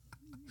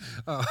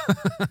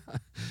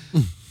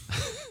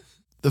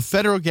 The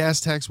federal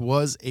gas tax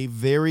was a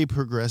very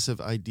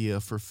progressive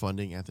idea for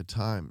funding at the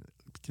time.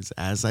 Because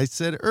as I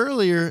said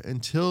earlier,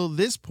 until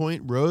this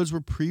point, roads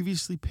were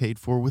previously paid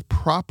for with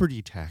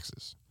property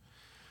taxes.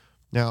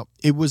 Now,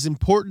 it was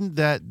important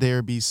that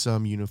there be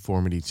some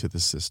uniformity to the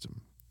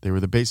system. They were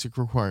the basic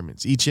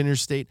requirements. Each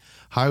interstate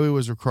highway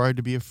was required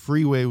to be a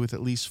freeway with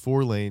at least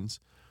 4 lanes,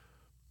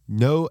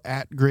 no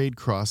at-grade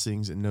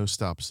crossings, and no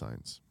stop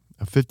signs.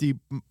 A 50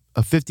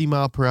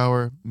 mile per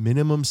hour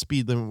minimum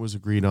speed limit was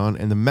agreed on,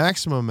 and the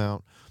maximum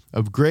amount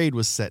of grade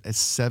was set as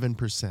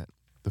 7%.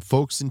 The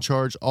folks in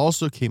charge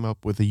also came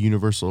up with a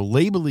universal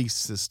labeling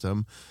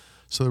system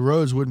so the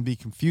roads wouldn't be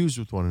confused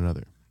with one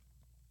another.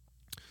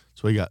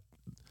 So we got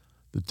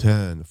the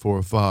 10, the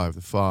 405,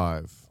 the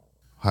 5,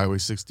 Highway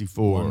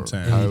 64,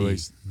 110. Highway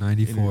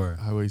 94,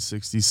 Highway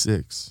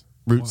 66,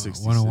 Route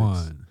 66,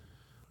 101.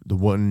 the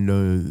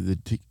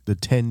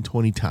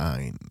 1020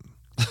 time.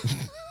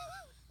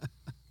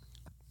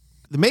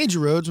 The major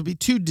roads would be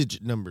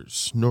 2-digit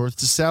numbers, north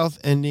to south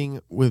ending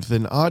with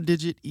an odd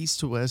digit, east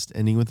to west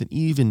ending with an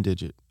even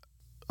digit.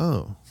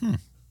 Oh.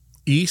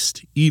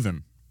 East,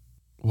 even.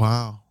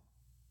 Wow.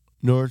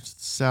 North,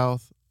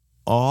 south,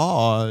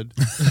 odd.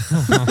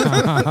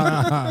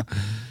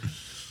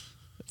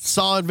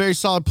 Solid, very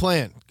solid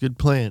plan. Good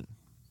plan.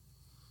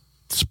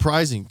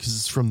 Surprising because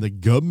it's from the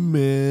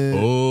government.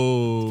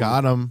 Oh.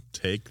 Got them.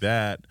 Take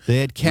that. They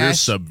had cash. We're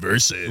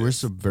subversive. We're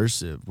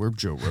subversive. We're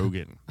Joe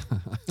Rogan.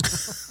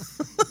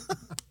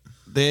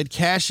 They had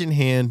cash in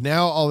hand.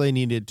 Now all they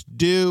needed to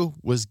do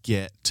was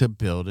get to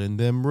building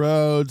them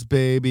roads,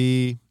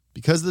 baby.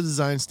 Because the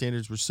design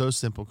standards were so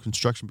simple,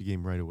 construction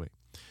began right away.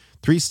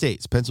 3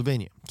 states,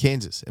 Pennsylvania,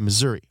 Kansas, and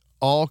Missouri,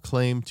 all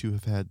claimed to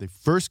have had the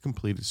first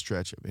completed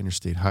stretch of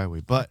interstate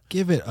highway. But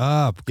Give it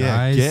up,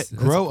 Yeah, guys.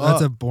 grow up.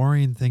 That's a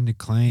boring thing to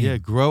claim. yeah,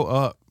 grow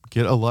up.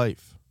 Get a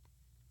life.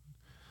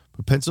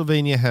 But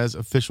Pennsylvania has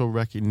official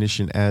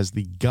recognition as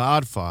the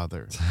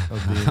godfather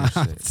of the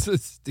interstate. It's so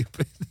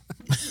stupid.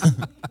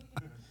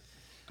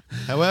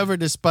 However,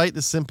 despite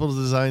the simple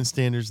design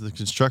standards, the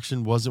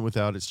construction wasn't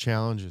without its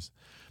challenges.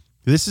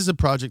 This is a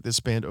project that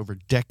spanned over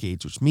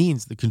decades, which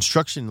means the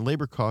construction and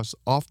labor costs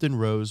often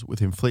rose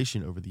with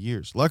inflation over the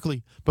years.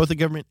 Luckily, both the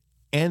government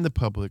and the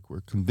public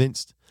were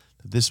convinced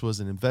that this was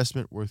an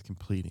investment worth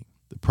completing.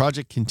 The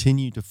project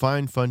continued to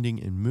find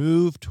funding and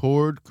move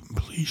toward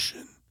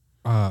completion.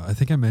 I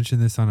think I mentioned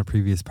this on a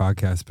previous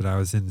podcast, but I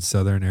was in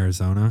southern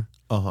Arizona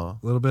a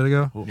little bit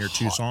ago. Near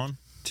Tucson?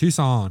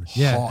 Tucson.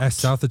 Yeah,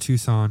 south of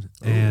Tucson.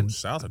 And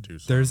south of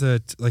Tucson. there's a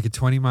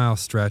 20-mile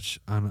stretch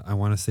on, I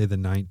want to say the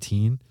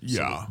 19.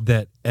 Yeah.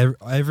 That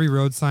every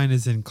road sign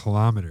is in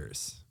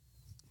kilometers.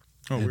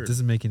 Oh, It weird.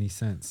 doesn't make any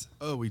sense.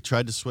 Oh, we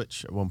tried to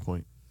switch at one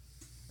point.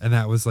 And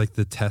that was like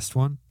the test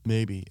one?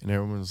 Maybe. And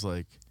everyone was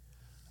like,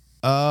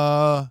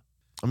 I'm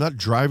not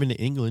driving to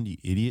England, you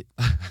idiot.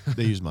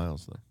 They use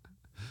miles, though.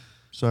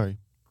 Sorry.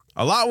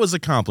 A lot was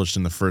accomplished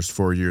in the first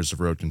 4 years of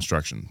road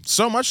construction,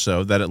 so much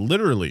so that it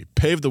literally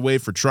paved the way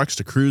for trucks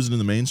to cruise into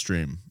the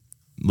mainstream.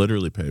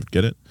 Literally paved,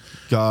 get it?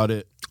 Got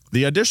it.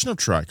 The addition of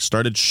trucks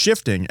started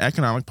shifting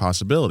economic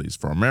possibilities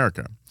for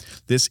America.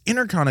 This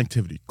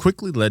interconnectivity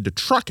quickly led to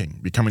trucking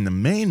becoming the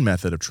main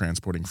method of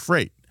transporting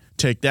freight.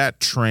 Take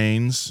that,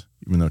 trains,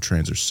 even though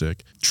trains are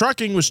sick.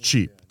 Trucking was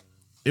cheap.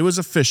 It was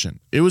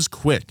efficient. It was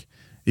quick.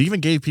 It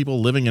even gave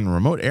people living in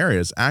remote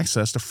areas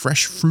access to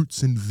fresh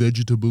fruits and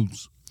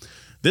vegetables.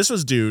 This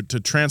was due to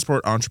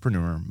transport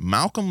entrepreneur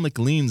Malcolm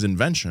McLean's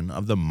invention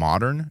of the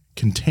modern,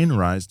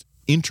 containerized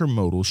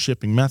intermodal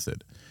shipping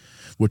method,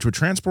 which would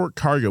transport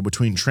cargo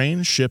between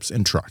trains, ships,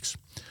 and trucks.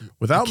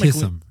 Without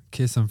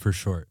Kiss 'em for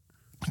short.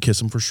 Kiss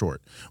him for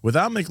short.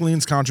 Without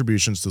McLean's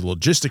contributions to the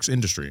logistics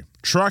industry,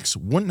 trucks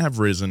wouldn't have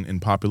risen in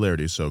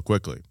popularity so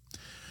quickly.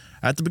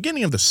 At the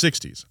beginning of the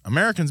 60s,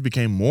 Americans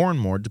became more and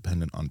more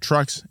dependent on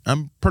trucks,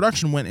 and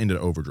production went into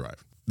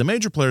overdrive. The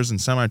major players in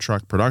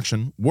semi-truck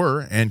production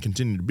were, and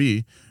continue to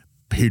be,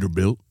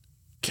 Peterbilt,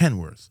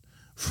 Kenworth,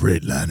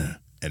 Freightliner,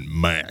 and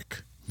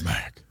Mack.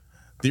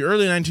 The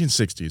early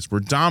 1960s were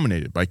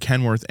dominated by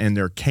Kenworth and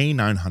their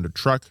K900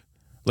 truck,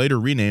 later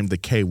renamed the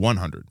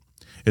K100.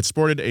 It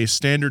sported a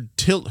standard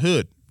tilt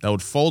hood that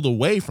would fold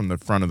away from the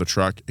front of the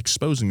truck,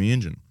 exposing the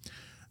engine.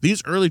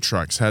 These early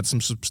trucks had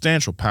some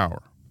substantial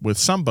power, with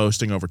some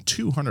boasting over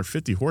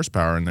 250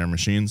 horsepower in their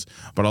machines,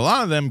 but a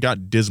lot of them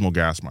got dismal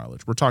gas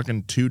mileage. We're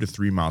talking 2 to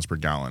 3 miles per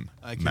gallon.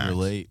 I can max.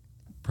 relate.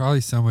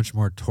 Probably so much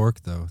more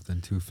torque, though, than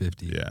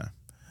 250. Yeah.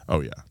 Oh,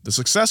 yeah. The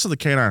success of the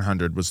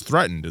K900 was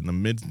threatened in the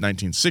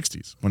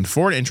mid-1960s when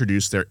Ford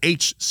introduced their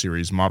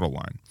H-Series model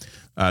line.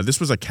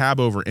 This was a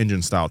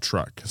cab-over-engine style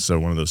truck, so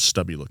one of those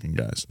stubby-looking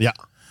guys. Yeah.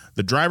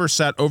 The driver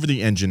sat over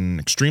the engine in an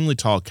extremely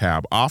tall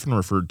cab, often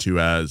referred to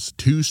as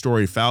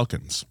two-story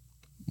Falcons.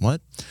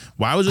 What?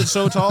 Why was it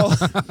so tall?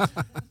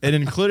 It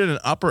included an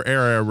upper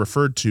area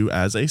referred to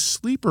as a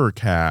sleeper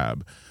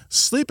cab.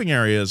 Sleeping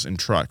areas in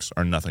trucks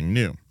are nothing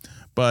new,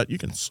 but you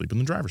can sleep in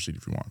the driver's seat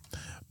if you want.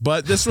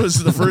 But this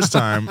was the first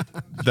time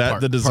that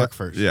the design... Park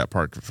first. Yeah,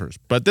 park first.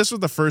 But this was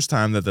the first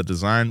time that the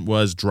design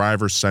was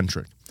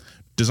driver-centric.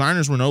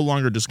 Designers were no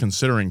longer just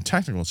considering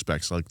technical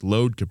specs like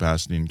load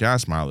capacity and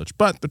gas mileage,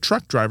 but the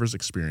truck driver's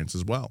experience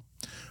as well.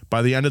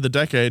 By the end of the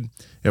decade,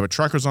 if a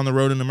truck was on the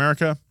road in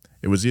America,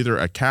 it was either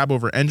a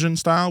cab-over-engine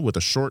style with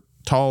a short,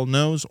 tall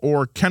nose,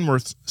 or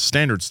Kenworth's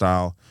standard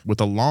style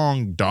with a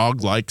long,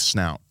 dog-like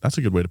snout. That's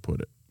a good way to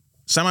put it.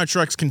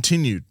 Semi-trucks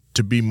continued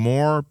to be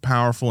more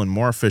powerful and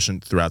more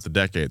efficient throughout the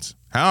decades.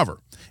 However,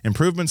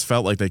 improvements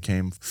felt like they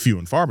came few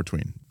and far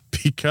between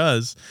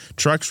because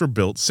trucks were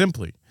built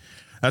simply.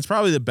 That's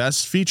probably the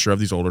best feature of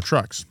these older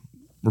trucks.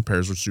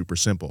 Repairs were super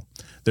simple.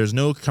 There's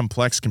no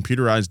complex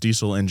computerized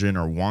diesel engine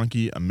or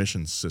wonky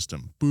emissions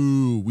system.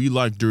 Boo, we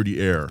like dirty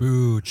air.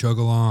 Boo, chug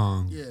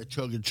along. Yeah,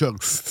 chug and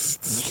chug.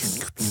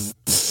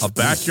 A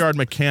backyard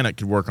mechanic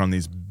could work on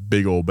these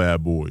big old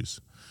bad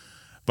boys.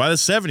 By the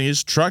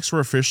 70s, trucks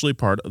were officially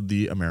part of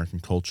the American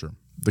culture.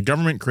 The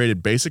government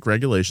created basic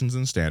regulations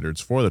and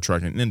standards for the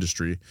trucking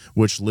industry,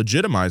 which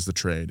legitimized the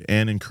trade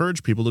and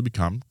encouraged people to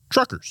become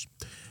truckers.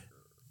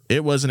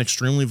 It was an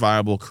extremely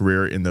viable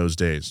career in those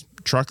days.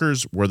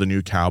 Truckers were the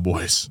new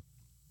cowboys.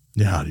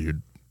 Yeah,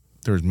 dude.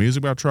 There was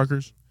music about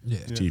truckers. Yeah.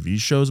 TV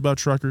shows about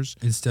truckers.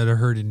 Instead of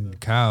herding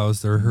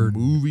cows, they're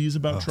herding Movies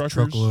about truckers.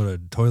 truckload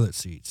of toilet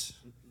seats.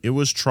 It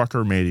was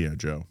trucker mania,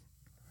 Joe.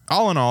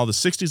 All in all, the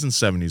 60s and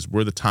 70s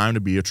were the time to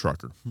be a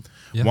trucker.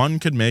 Yeah. One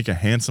could make a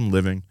handsome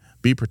living,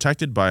 be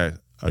protected by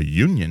a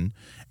union,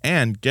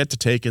 and get to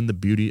take in the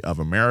beauty of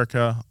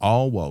America,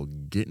 all while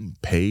getting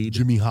paid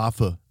Jimmy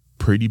Hoffa.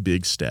 pretty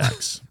big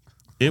stacks.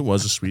 It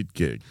was a sweet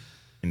gig.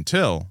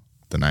 Until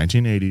the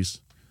 1980s,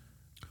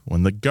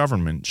 when the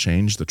government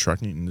changed the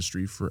trucking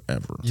industry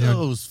forever. Yeah.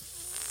 Those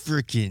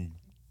freaking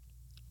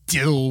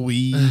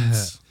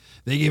dillweeds.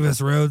 They gave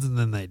us roads and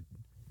then they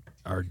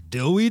are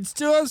dillweeds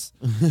to us?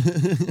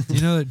 Do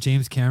you know that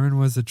James Cameron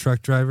was a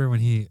truck driver when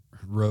he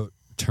wrote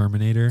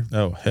Terminator?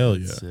 Oh, hell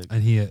yeah. Sick.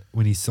 And he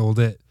when he sold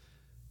it,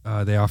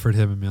 they offered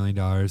him $1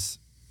 million,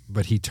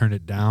 but he turned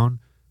it down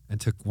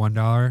and took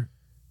 $1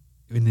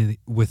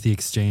 with the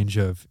exchange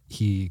of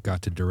he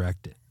got to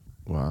direct it.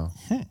 Wow.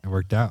 It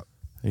worked out.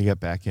 And you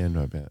got back end,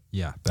 I bet.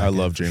 Yeah. I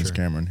love James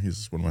Cameron.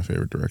 He's one of my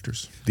favorite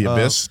directors. The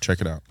Abyss,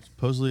 check it out.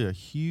 Supposedly a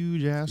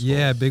huge asshole.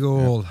 Yeah, big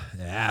old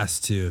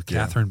ass too.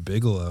 Catherine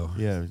Bigelow.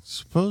 Yeah,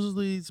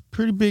 supposedly it's a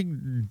pretty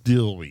big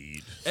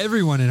dillweed.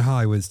 Everyone in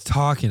Hollywood's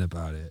talking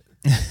about it.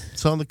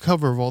 It's on the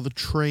cover of all the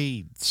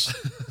trades.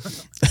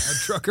 A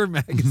Trucker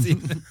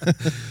magazine.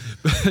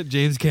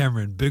 James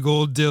Cameron, big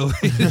old dill.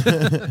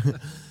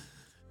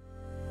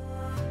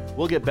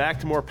 We'll get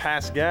back to more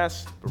Past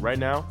Gas, but right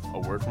now, a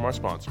word from our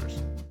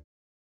sponsors.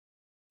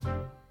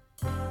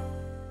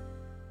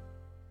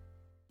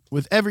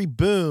 With every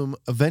boom,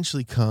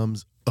 eventually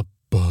comes a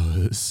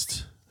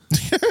bust.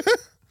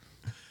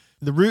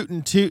 The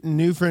rootin' tootin'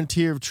 new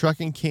frontier of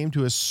trucking came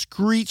to a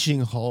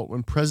screeching halt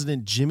when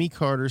President Jimmy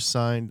Carter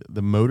signed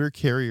the Motor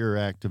Carrier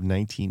Act of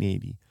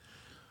 1980.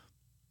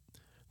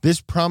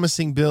 This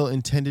promising bill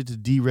intended to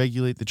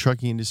deregulate the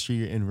trucking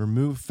industry and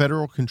remove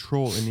federal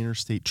control in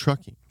interstate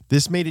trucking.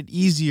 This made it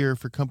easier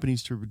for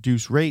companies to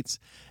reduce rates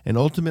and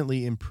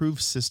ultimately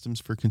improve systems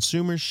for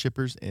consumers,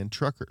 shippers, and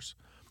truckers.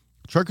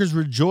 Truckers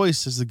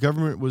rejoiced as the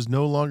government was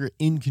no longer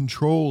in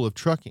control of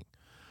trucking.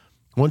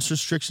 Once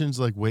restrictions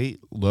like weight,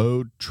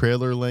 load,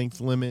 trailer length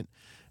limit,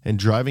 and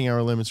driving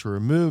hour limits were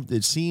removed,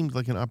 it seemed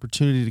like an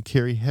opportunity to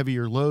carry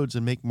heavier loads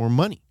and make more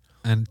money.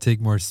 And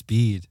take more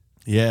speed.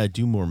 Yeah,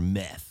 do more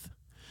meth.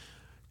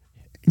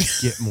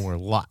 Get more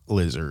lot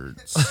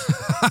lizards.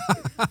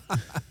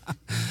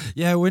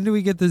 Yeah, when do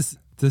we get this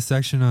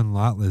section on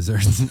lot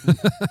lizards?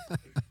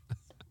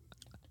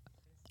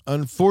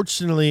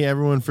 Unfortunately,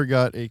 everyone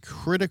forgot a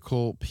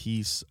critical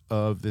piece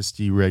of this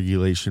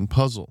deregulation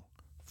puzzle.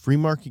 Free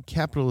market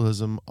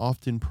capitalism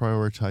often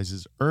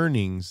prioritizes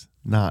earnings,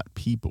 not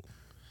people.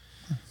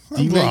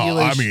 Well,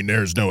 I mean,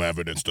 there's no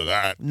evidence to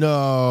that.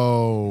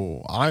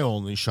 No, I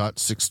only shot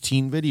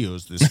 16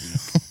 videos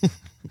this week.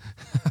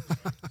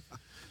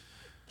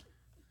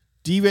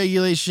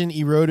 Deregulation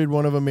eroded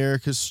one of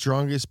America's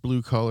strongest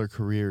blue-collar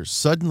careers.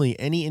 Suddenly,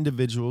 any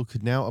individual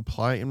could now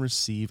apply and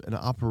receive an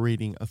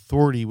operating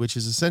authority, which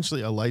is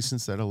essentially a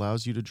license that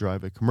allows you to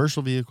drive a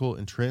commercial vehicle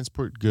and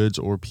transport goods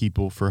or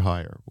people for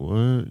hire.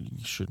 What?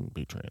 You shouldn't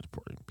be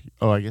transporting people.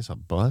 Oh, I guess a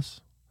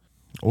bus?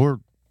 Or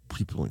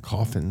people in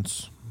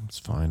coffins. It's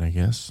fine, I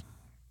guess.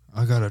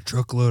 I got a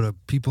truckload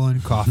of people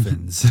in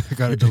coffins. I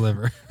got to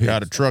deliver.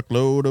 Got a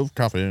truckload of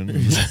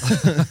coffins.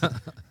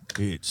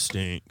 It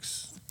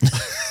stinks.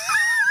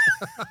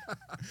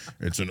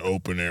 It's an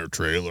open air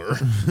trailer.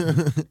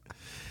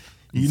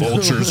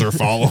 Vultures are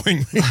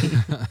following me.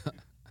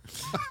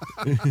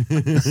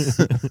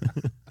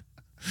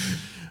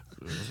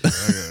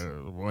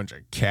 A bunch of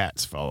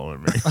cats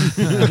following me.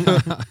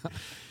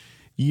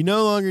 You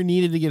no longer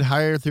needed to get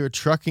hired through a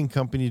trucking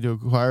company to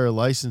acquire a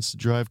license to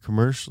drive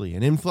commercially.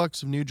 An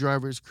influx of new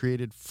drivers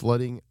created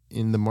flooding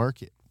in the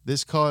market.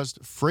 This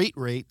caused freight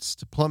rates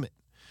to plummet.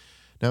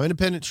 Now,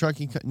 independent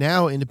trucking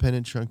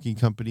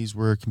companies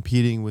were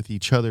competing with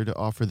each other to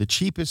offer the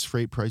cheapest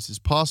freight prices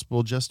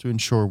possible just to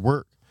ensure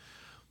work.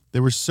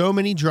 There were so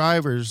many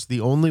drivers, the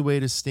only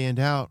way to stand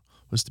out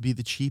was to be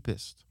the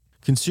cheapest.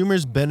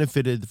 Consumers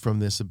benefited from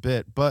this a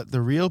bit, but the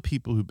real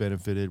people who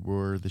benefited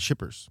were the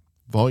shippers.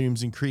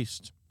 Volumes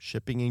increased,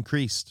 shipping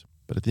increased,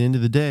 but at the end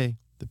of the day,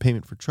 the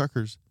payment for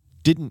truckers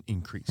didn't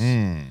increase.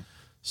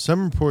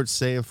 Some reports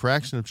say a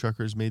fraction of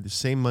truckers made the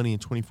same money in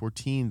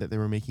 2014 that they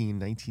were making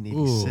in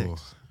 1986. Ooh,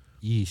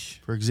 yeesh.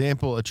 For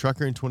example, a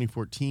trucker in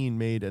 2014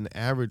 made an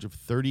average of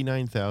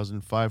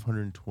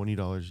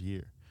 $39,520 a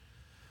year.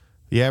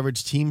 The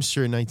average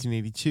Teamster in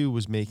 1982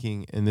 was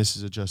making, and this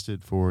is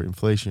adjusted for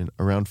inflation,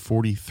 around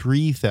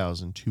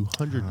 $43,200 a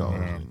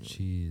year.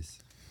 Jeez.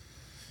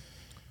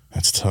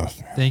 That's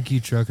tough. Thank you,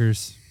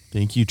 truckers.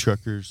 Thank you,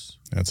 truckers.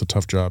 That's a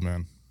tough job,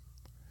 man.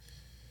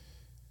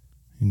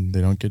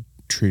 They don't get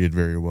treated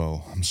very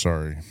well. I'm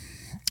sorry.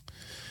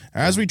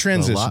 As we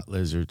transition, The lot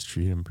lizards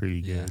treat them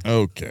pretty good.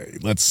 Okay,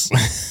 let's.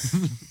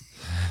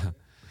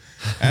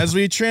 As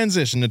we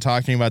transition to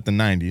talking about the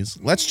 90s,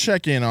 let's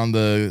check in on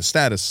the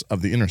status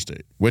of the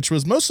interstate, which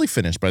was mostly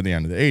finished by the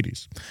end of the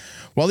 80s.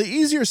 While the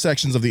easier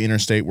sections of the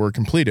interstate were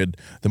completed,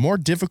 the more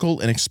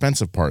difficult and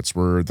expensive parts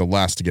were the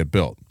last to get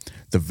built.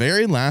 The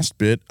very last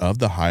bit of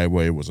the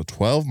highway was a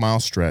 12-mile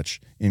stretch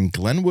in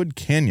Glenwood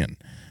Canyon,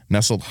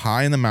 nestled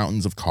high in the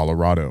mountains of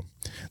Colorado.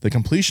 The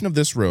completion of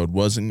this road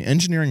was an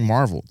engineering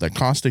marvel that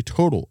cost a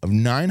total of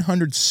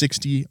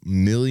 $960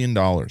 million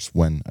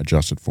when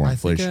adjusted for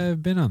inflation. I think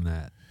I've been on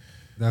that.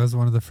 That was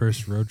one of the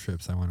first road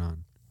trips I went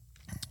on.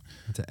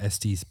 To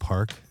Estes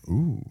Park.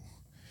 Ooh.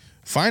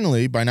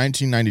 Finally, by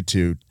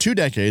 1992, 2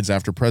 decades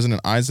after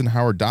President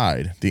Eisenhower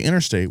died, the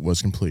interstate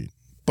was complete.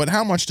 But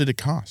how much did it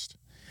cost?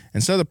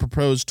 Instead of the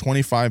proposed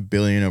 $25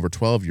 billion over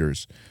 12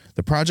 years,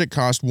 the project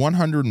cost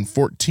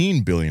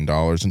 $114 billion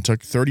and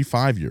took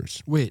 35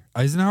 years. Wait,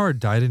 Eisenhower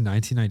died in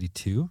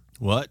 1992?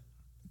 What?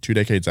 2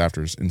 decades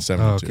after, in 72.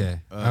 Oh, okay.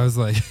 I was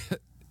like,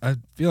 I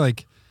feel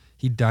like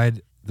he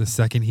died the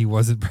second he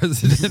wasn't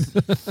president.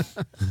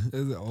 He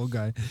was an old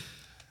guy.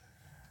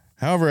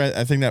 However,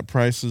 I think that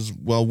price is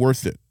well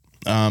worth it.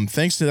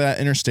 Thanks to that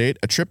interstate,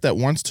 a trip that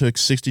once took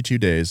 62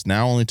 days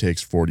now only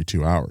takes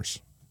 42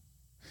 hours.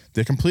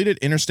 The completed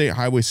interstate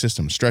highway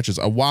system stretches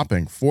a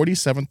whopping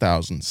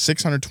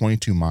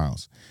 47,622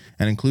 miles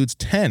and includes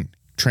 10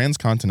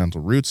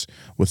 transcontinental routes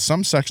with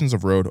some sections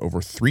of road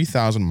over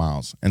 3,000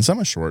 miles and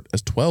some as short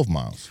as 12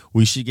 miles.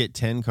 We should get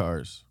 10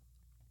 cars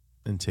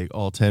and take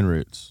all 10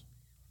 routes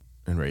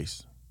and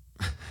race.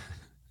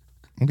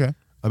 Okay.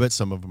 I bet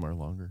some of them are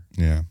longer.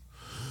 Yeah.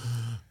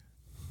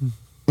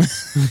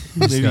 Just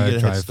Maybe gotta get a head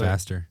drive start.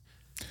 faster.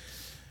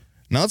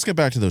 Now let's get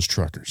back to those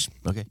truckers.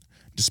 Okay.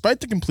 Despite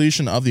the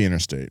completion of the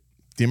interstate,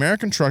 the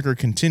American trucker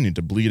continued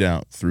to bleed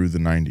out through the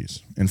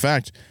 90s. In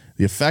fact,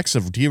 the effects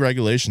of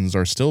deregulations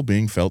are still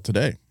being felt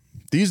today.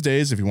 These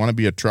days, if you want to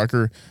be a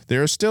trucker,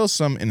 there are still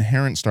some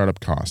inherent startup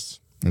costs.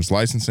 There's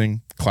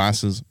licensing,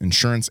 classes,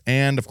 insurance,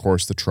 and, of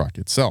course, the truck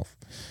itself.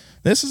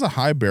 This is a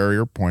high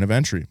barrier point of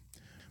entry.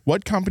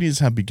 What companies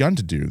have begun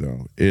to do,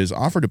 though, is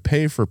offer to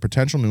pay for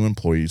potential new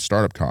employees'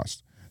 startup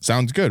costs.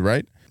 Sounds good,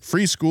 right?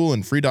 Free school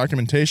and free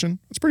documentation?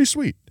 That's pretty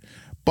sweet.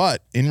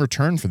 But in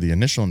return for the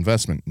initial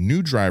investment,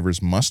 new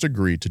drivers must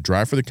agree to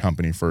drive for the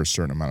company for a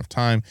certain amount of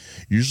time,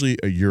 usually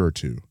a year or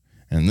two.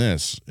 And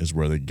this is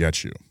where they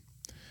get you.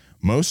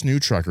 Most new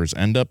truckers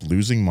end up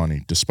losing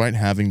money despite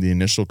having the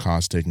initial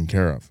cost taken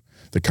care of.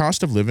 The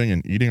cost of living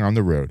and eating on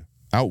the road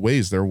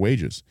outweighs their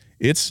wages.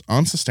 It's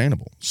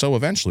unsustainable. So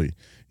eventually,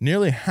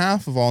 nearly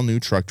half of all new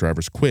truck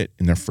drivers quit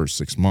in their first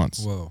 6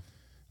 months. Whoa.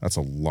 That's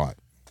a lot.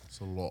 It's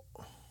a lot.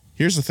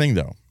 Here's the thing,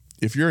 though.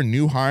 If you're a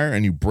new hire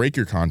and you break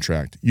your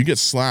contract, you get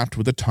slapped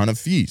with a ton of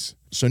fees.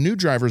 So new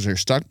drivers are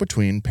stuck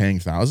between paying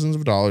thousands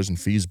of dollars in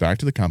fees back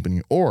to the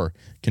company or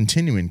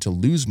continuing to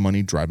lose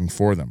money driving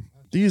for them.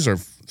 These are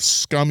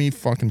scummy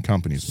fucking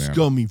companies, man.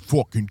 Scummy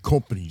fucking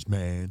companies,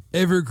 man.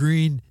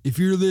 Evergreen, if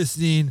you're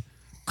listening,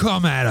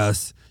 come at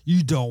us.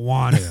 You don't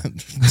want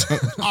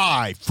to.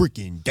 I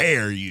freaking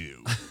dare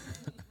you.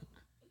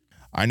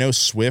 I know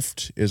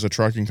Swift is a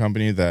trucking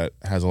company that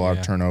has a lot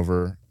of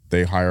turnover.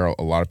 They hire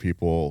a lot of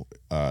people.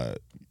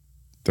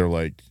 They're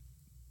like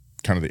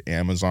kind of the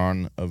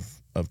Amazon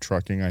of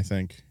trucking, I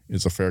think,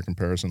 is a fair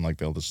comparison. Like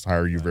they'll just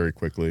hire you very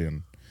quickly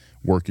and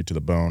work you to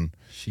the bone.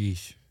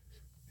 Sheesh.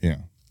 Yeah.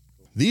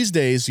 These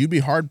days, you'd be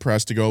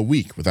hard-pressed to go a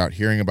week without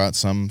hearing about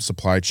some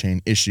supply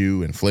chain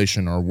issue,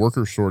 inflation, or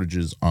worker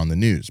shortages on the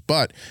news.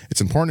 But it's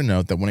important to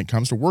note that when it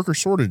comes to worker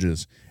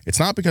shortages, it's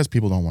not because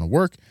people don't want to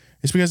work.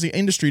 It's because the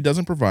industry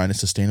doesn't provide a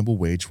sustainable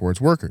wage for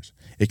its workers.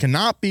 It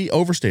cannot be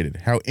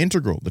overstated how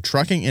integral the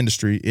trucking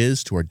industry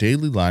is to our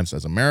daily lives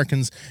as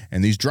Americans,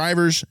 and these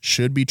drivers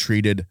should be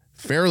treated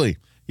fairly.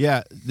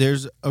 Yeah,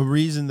 there's a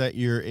reason that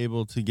you're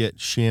able to get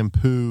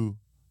shampoo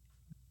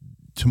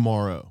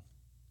tomorrow.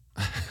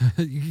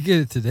 You can get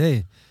it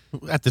today.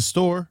 At the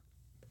store.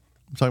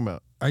 I'm talking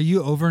about. Are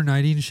you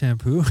overnighting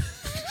shampoo?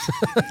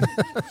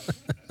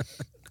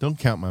 Don't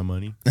count my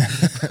money.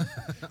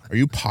 Are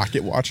you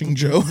pocket watching,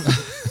 Joe?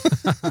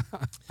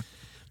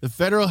 The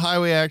Federal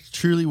Highway Act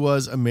truly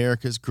was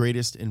America's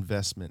greatest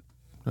investment.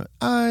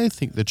 I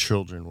think the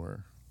children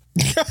were.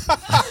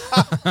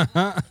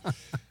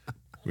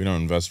 We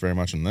don't invest very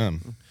much in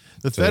them.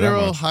 The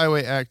Federal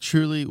Highway Act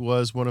truly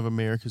was one of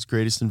America's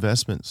greatest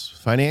investments.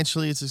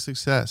 Financially, it's a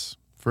success.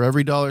 For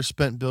every dollar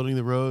spent building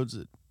the roads,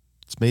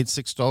 it's made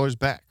 $6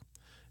 back.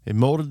 It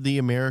molded the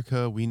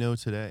America we know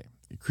today.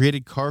 It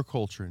created car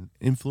culture and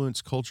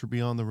influenced culture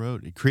beyond the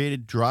road. It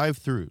created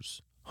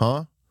drive-thrus.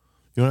 Huh?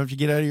 You don't have to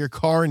get out of your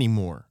car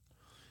anymore.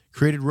 It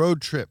created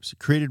road trips. It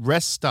created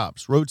rest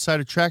stops, roadside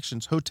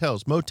attractions,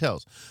 hotels,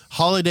 motels,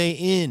 Holiday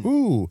Inn.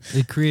 Ooh.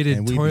 It created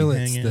And we be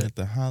toilets hanging at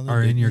the that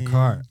are in your Holiday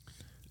car,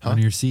 on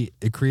your seat.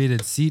 It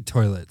created seat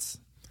toilets.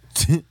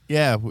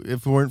 Yeah,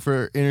 if it weren't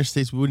for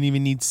interstates, we wouldn't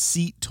even need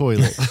seat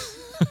toilets.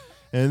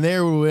 And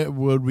where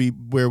would we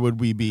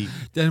be?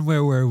 Then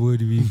where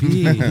would we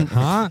be?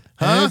 Huh?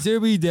 Answer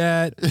me,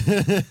 Dad.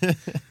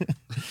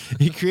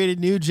 He created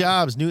new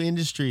jobs, new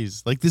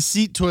industries, like the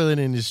seat toilet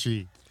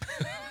industry.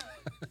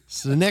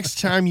 So the next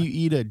time you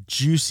eat a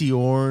juicy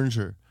orange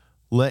or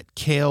let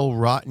kale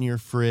rot in your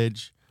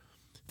fridge,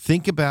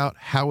 think about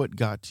how it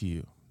got to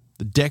you.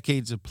 The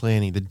decades of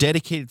planning, the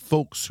dedicated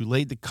folks who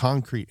laid the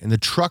concrete, and the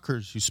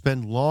truckers who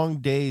spend long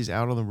days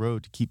out on the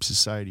road to keep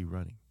society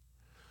running.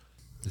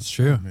 It's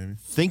true.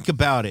 Think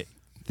about it.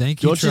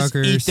 Thank you, Don't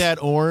truckers. just eat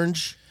that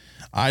orange.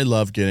 I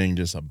love getting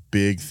just a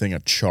big thing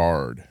of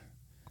chard.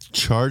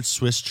 Chard,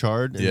 Swiss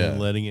chard, and then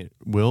letting it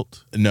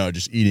wilt. No,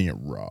 just eating it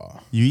raw.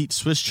 You eat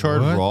Swiss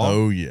chard What? raw?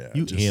 Oh, yeah.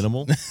 You just-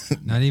 animal.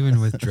 Not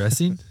even with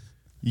dressing?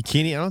 You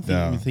can't eat. I don't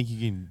No. even think you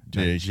can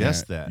Yeah, you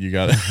digest can't. that. You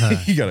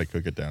gotta you gotta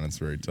cook it down. It's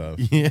very tough.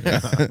 Yeah.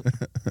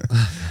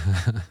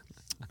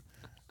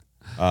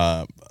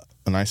 A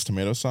nice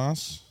tomato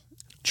sauce,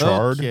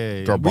 chard,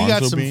 Okay. garbanzo We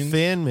got some beans.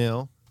 fan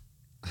mail.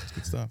 That's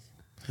good stuff.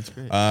 That's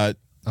great.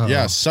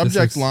 Yeah, This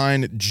subject looks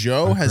line: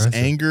 Joe has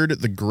aggressive.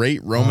 angered the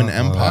great Roman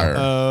Empire.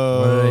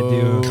 What did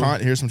I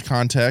do? Here's some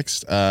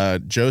context.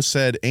 Joe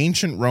said,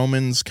 "Ancient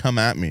Romans, come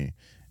at me,"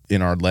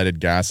 in our leaded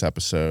gas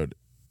episode,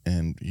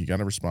 and he got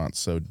a response.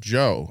 So,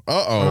 Joe,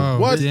 Oh,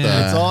 what damn.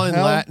 the It's all in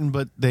hell? Latin,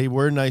 but they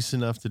were nice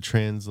enough to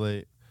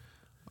translate.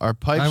 Our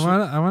pipes.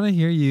 I want to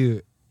hear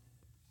you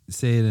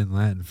say it in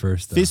Latin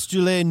first. Though.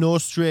 Fistulae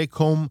nostre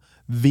cum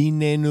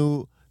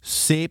venenu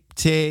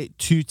septe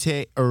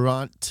tute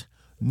erant.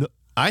 No,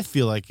 I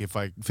feel like if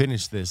I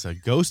finish this, a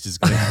ghost is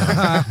going to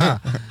come.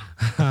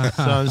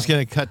 So I'm just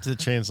going to cut to the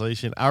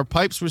translation. Our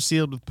pipes were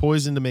sealed with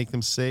poison to make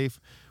them safe.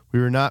 We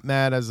were not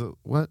mad as a...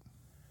 What?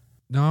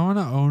 No, I want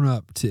to own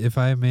up to if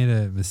I made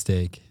a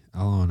mistake.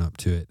 I'll own up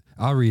to it.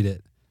 I'll read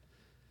it.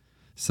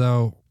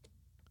 So,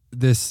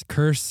 this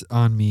curse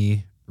on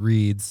me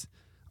reads,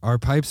 our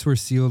pipes were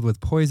sealed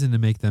with poison to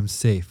make them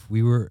safe.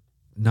 We were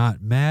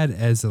not mad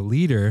as a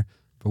leader,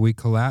 but we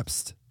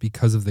collapsed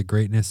because of the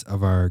greatness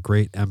of our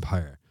great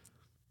empire.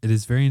 It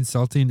is very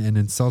insulting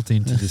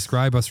to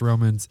describe us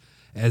Romans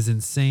as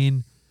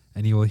insane,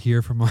 and you will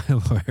hear from my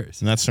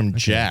lawyers. And that's from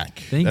Jack.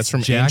 Thanks, That's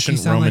from Jack.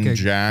 ancient Roman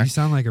Jack. You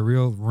sound like a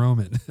real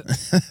Roman.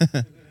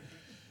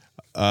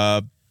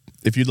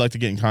 If you'd like to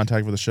get in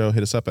contact with the show,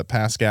 hit us up at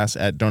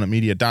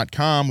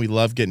passgas@donutmedia.com. We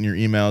love getting your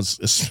emails,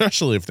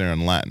 especially if they're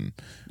in Latin.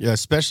 Yeah,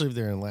 especially if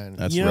they're in Latin.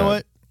 That's you know right.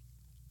 what?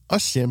 I'll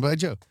stand by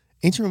Joe.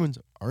 Ancient Romans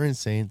are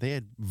insane. They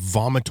had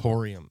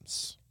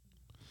vomitoriums,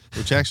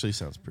 which actually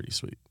sounds pretty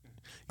sweet.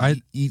 You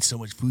eat so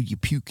much food, you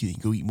puke and you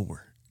go eat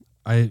more.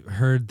 I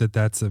heard that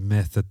that's a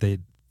myth that the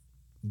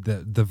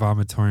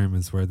vomitorium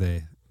is where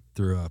they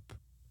threw up.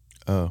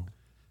 Oh.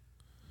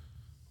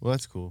 Well,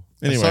 that's cool.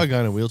 Anyway. I saw a guy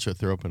in a wheelchair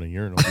throw up in a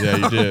urinal. Yeah,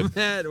 you did.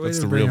 Man, way That's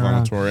to the bring real her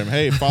on. vomitorium.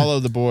 Hey, follow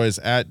the boys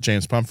at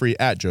James Pumphrey,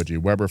 at Joji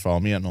Weber. Follow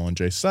me at Nolan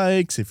J.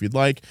 Sykes if you'd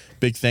like.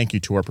 Big thank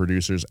you to our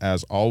producers,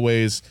 as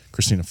always,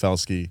 Christina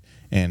Felsky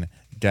and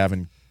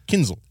Gavin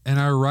Kinzel. And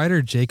our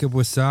writer, Jacob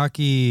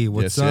Wasaki.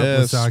 What's up,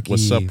 Wasaki?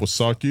 What's up,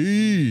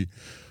 Wasaki?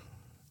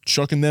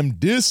 Chucking them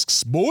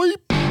discs, boy.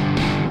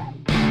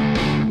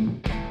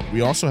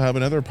 We also have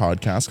another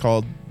podcast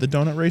called The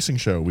Donut Racing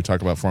Show. We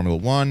talk about Formula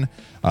One.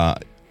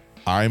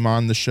 I'm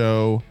on the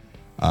show.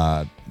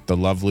 The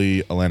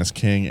lovely Alanis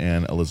King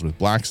and Elizabeth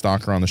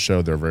Blackstock are on the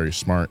show. They're very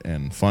smart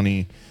and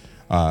funny.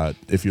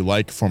 If you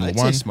like Formula I'd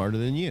One, say smarter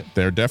than you.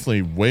 they're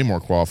definitely way more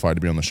qualified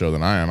to be on the show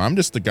than I am. I'm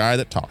just the guy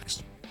that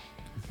talks.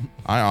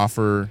 I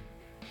offer...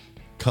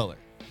 Color.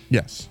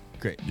 Yes.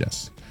 Great.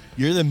 Yes.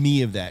 You're the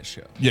me of that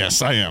show.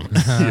 Yes, I am.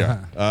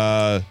 Yeah.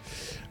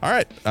 All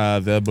right.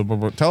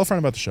 Tell a friend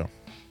about the show.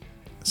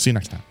 See you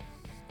next time.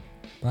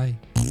 Bye.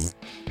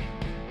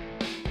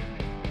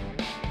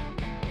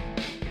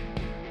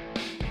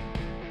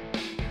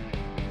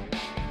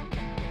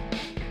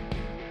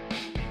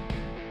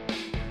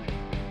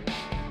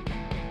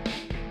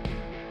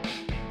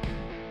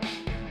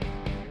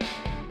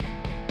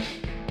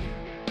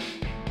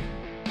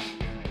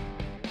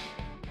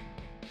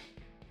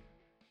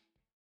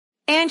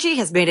 Angie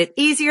has made it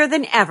easier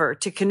than ever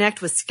to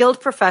connect with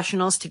skilled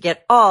professionals to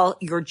get all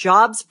your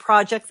jobs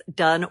projects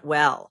done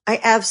well. I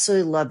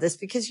absolutely love this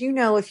because, you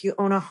know, if you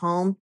own a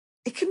home,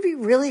 it can be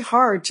really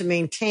hard to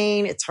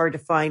maintain. It's hard to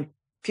find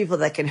people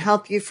that can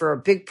help you for a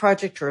big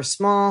project or a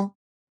small.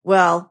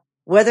 Well,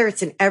 whether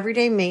it's in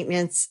everyday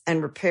maintenance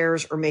and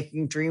repairs or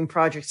making dream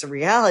projects a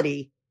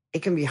reality,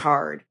 it can be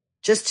hard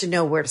just to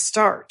know where to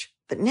start.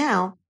 But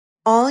now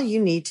all you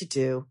need to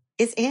do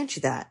is Angie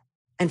that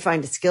and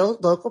find a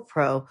skilled local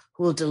pro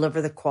who will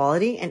deliver the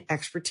quality and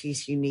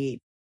expertise you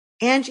need.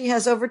 Angie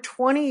has over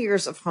 20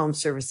 years of home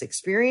service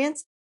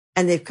experience,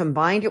 and they've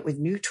combined it with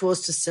new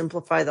tools to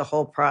simplify the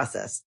whole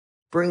process.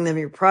 Bring them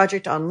your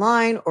project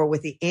online or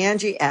with the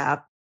Angie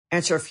app,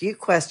 answer a few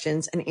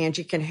questions, and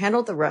Angie can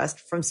handle the rest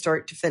from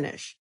start to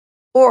finish.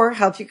 Or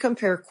help you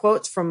compare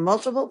quotes from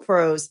multiple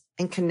pros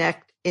and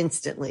connect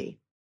instantly,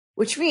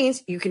 which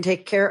means you can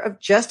take care of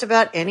just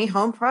about any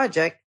home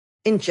project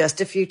in just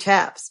a few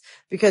taps.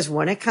 Because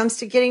when it comes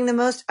to getting the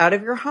most out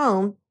of your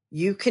home,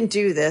 you can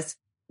do this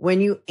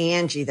when you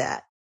Angie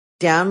that.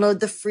 Download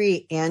the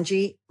free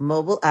Angie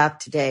mobile app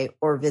today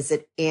or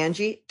visit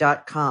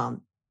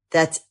Angie.com.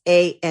 That's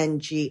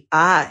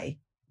ANGI.com.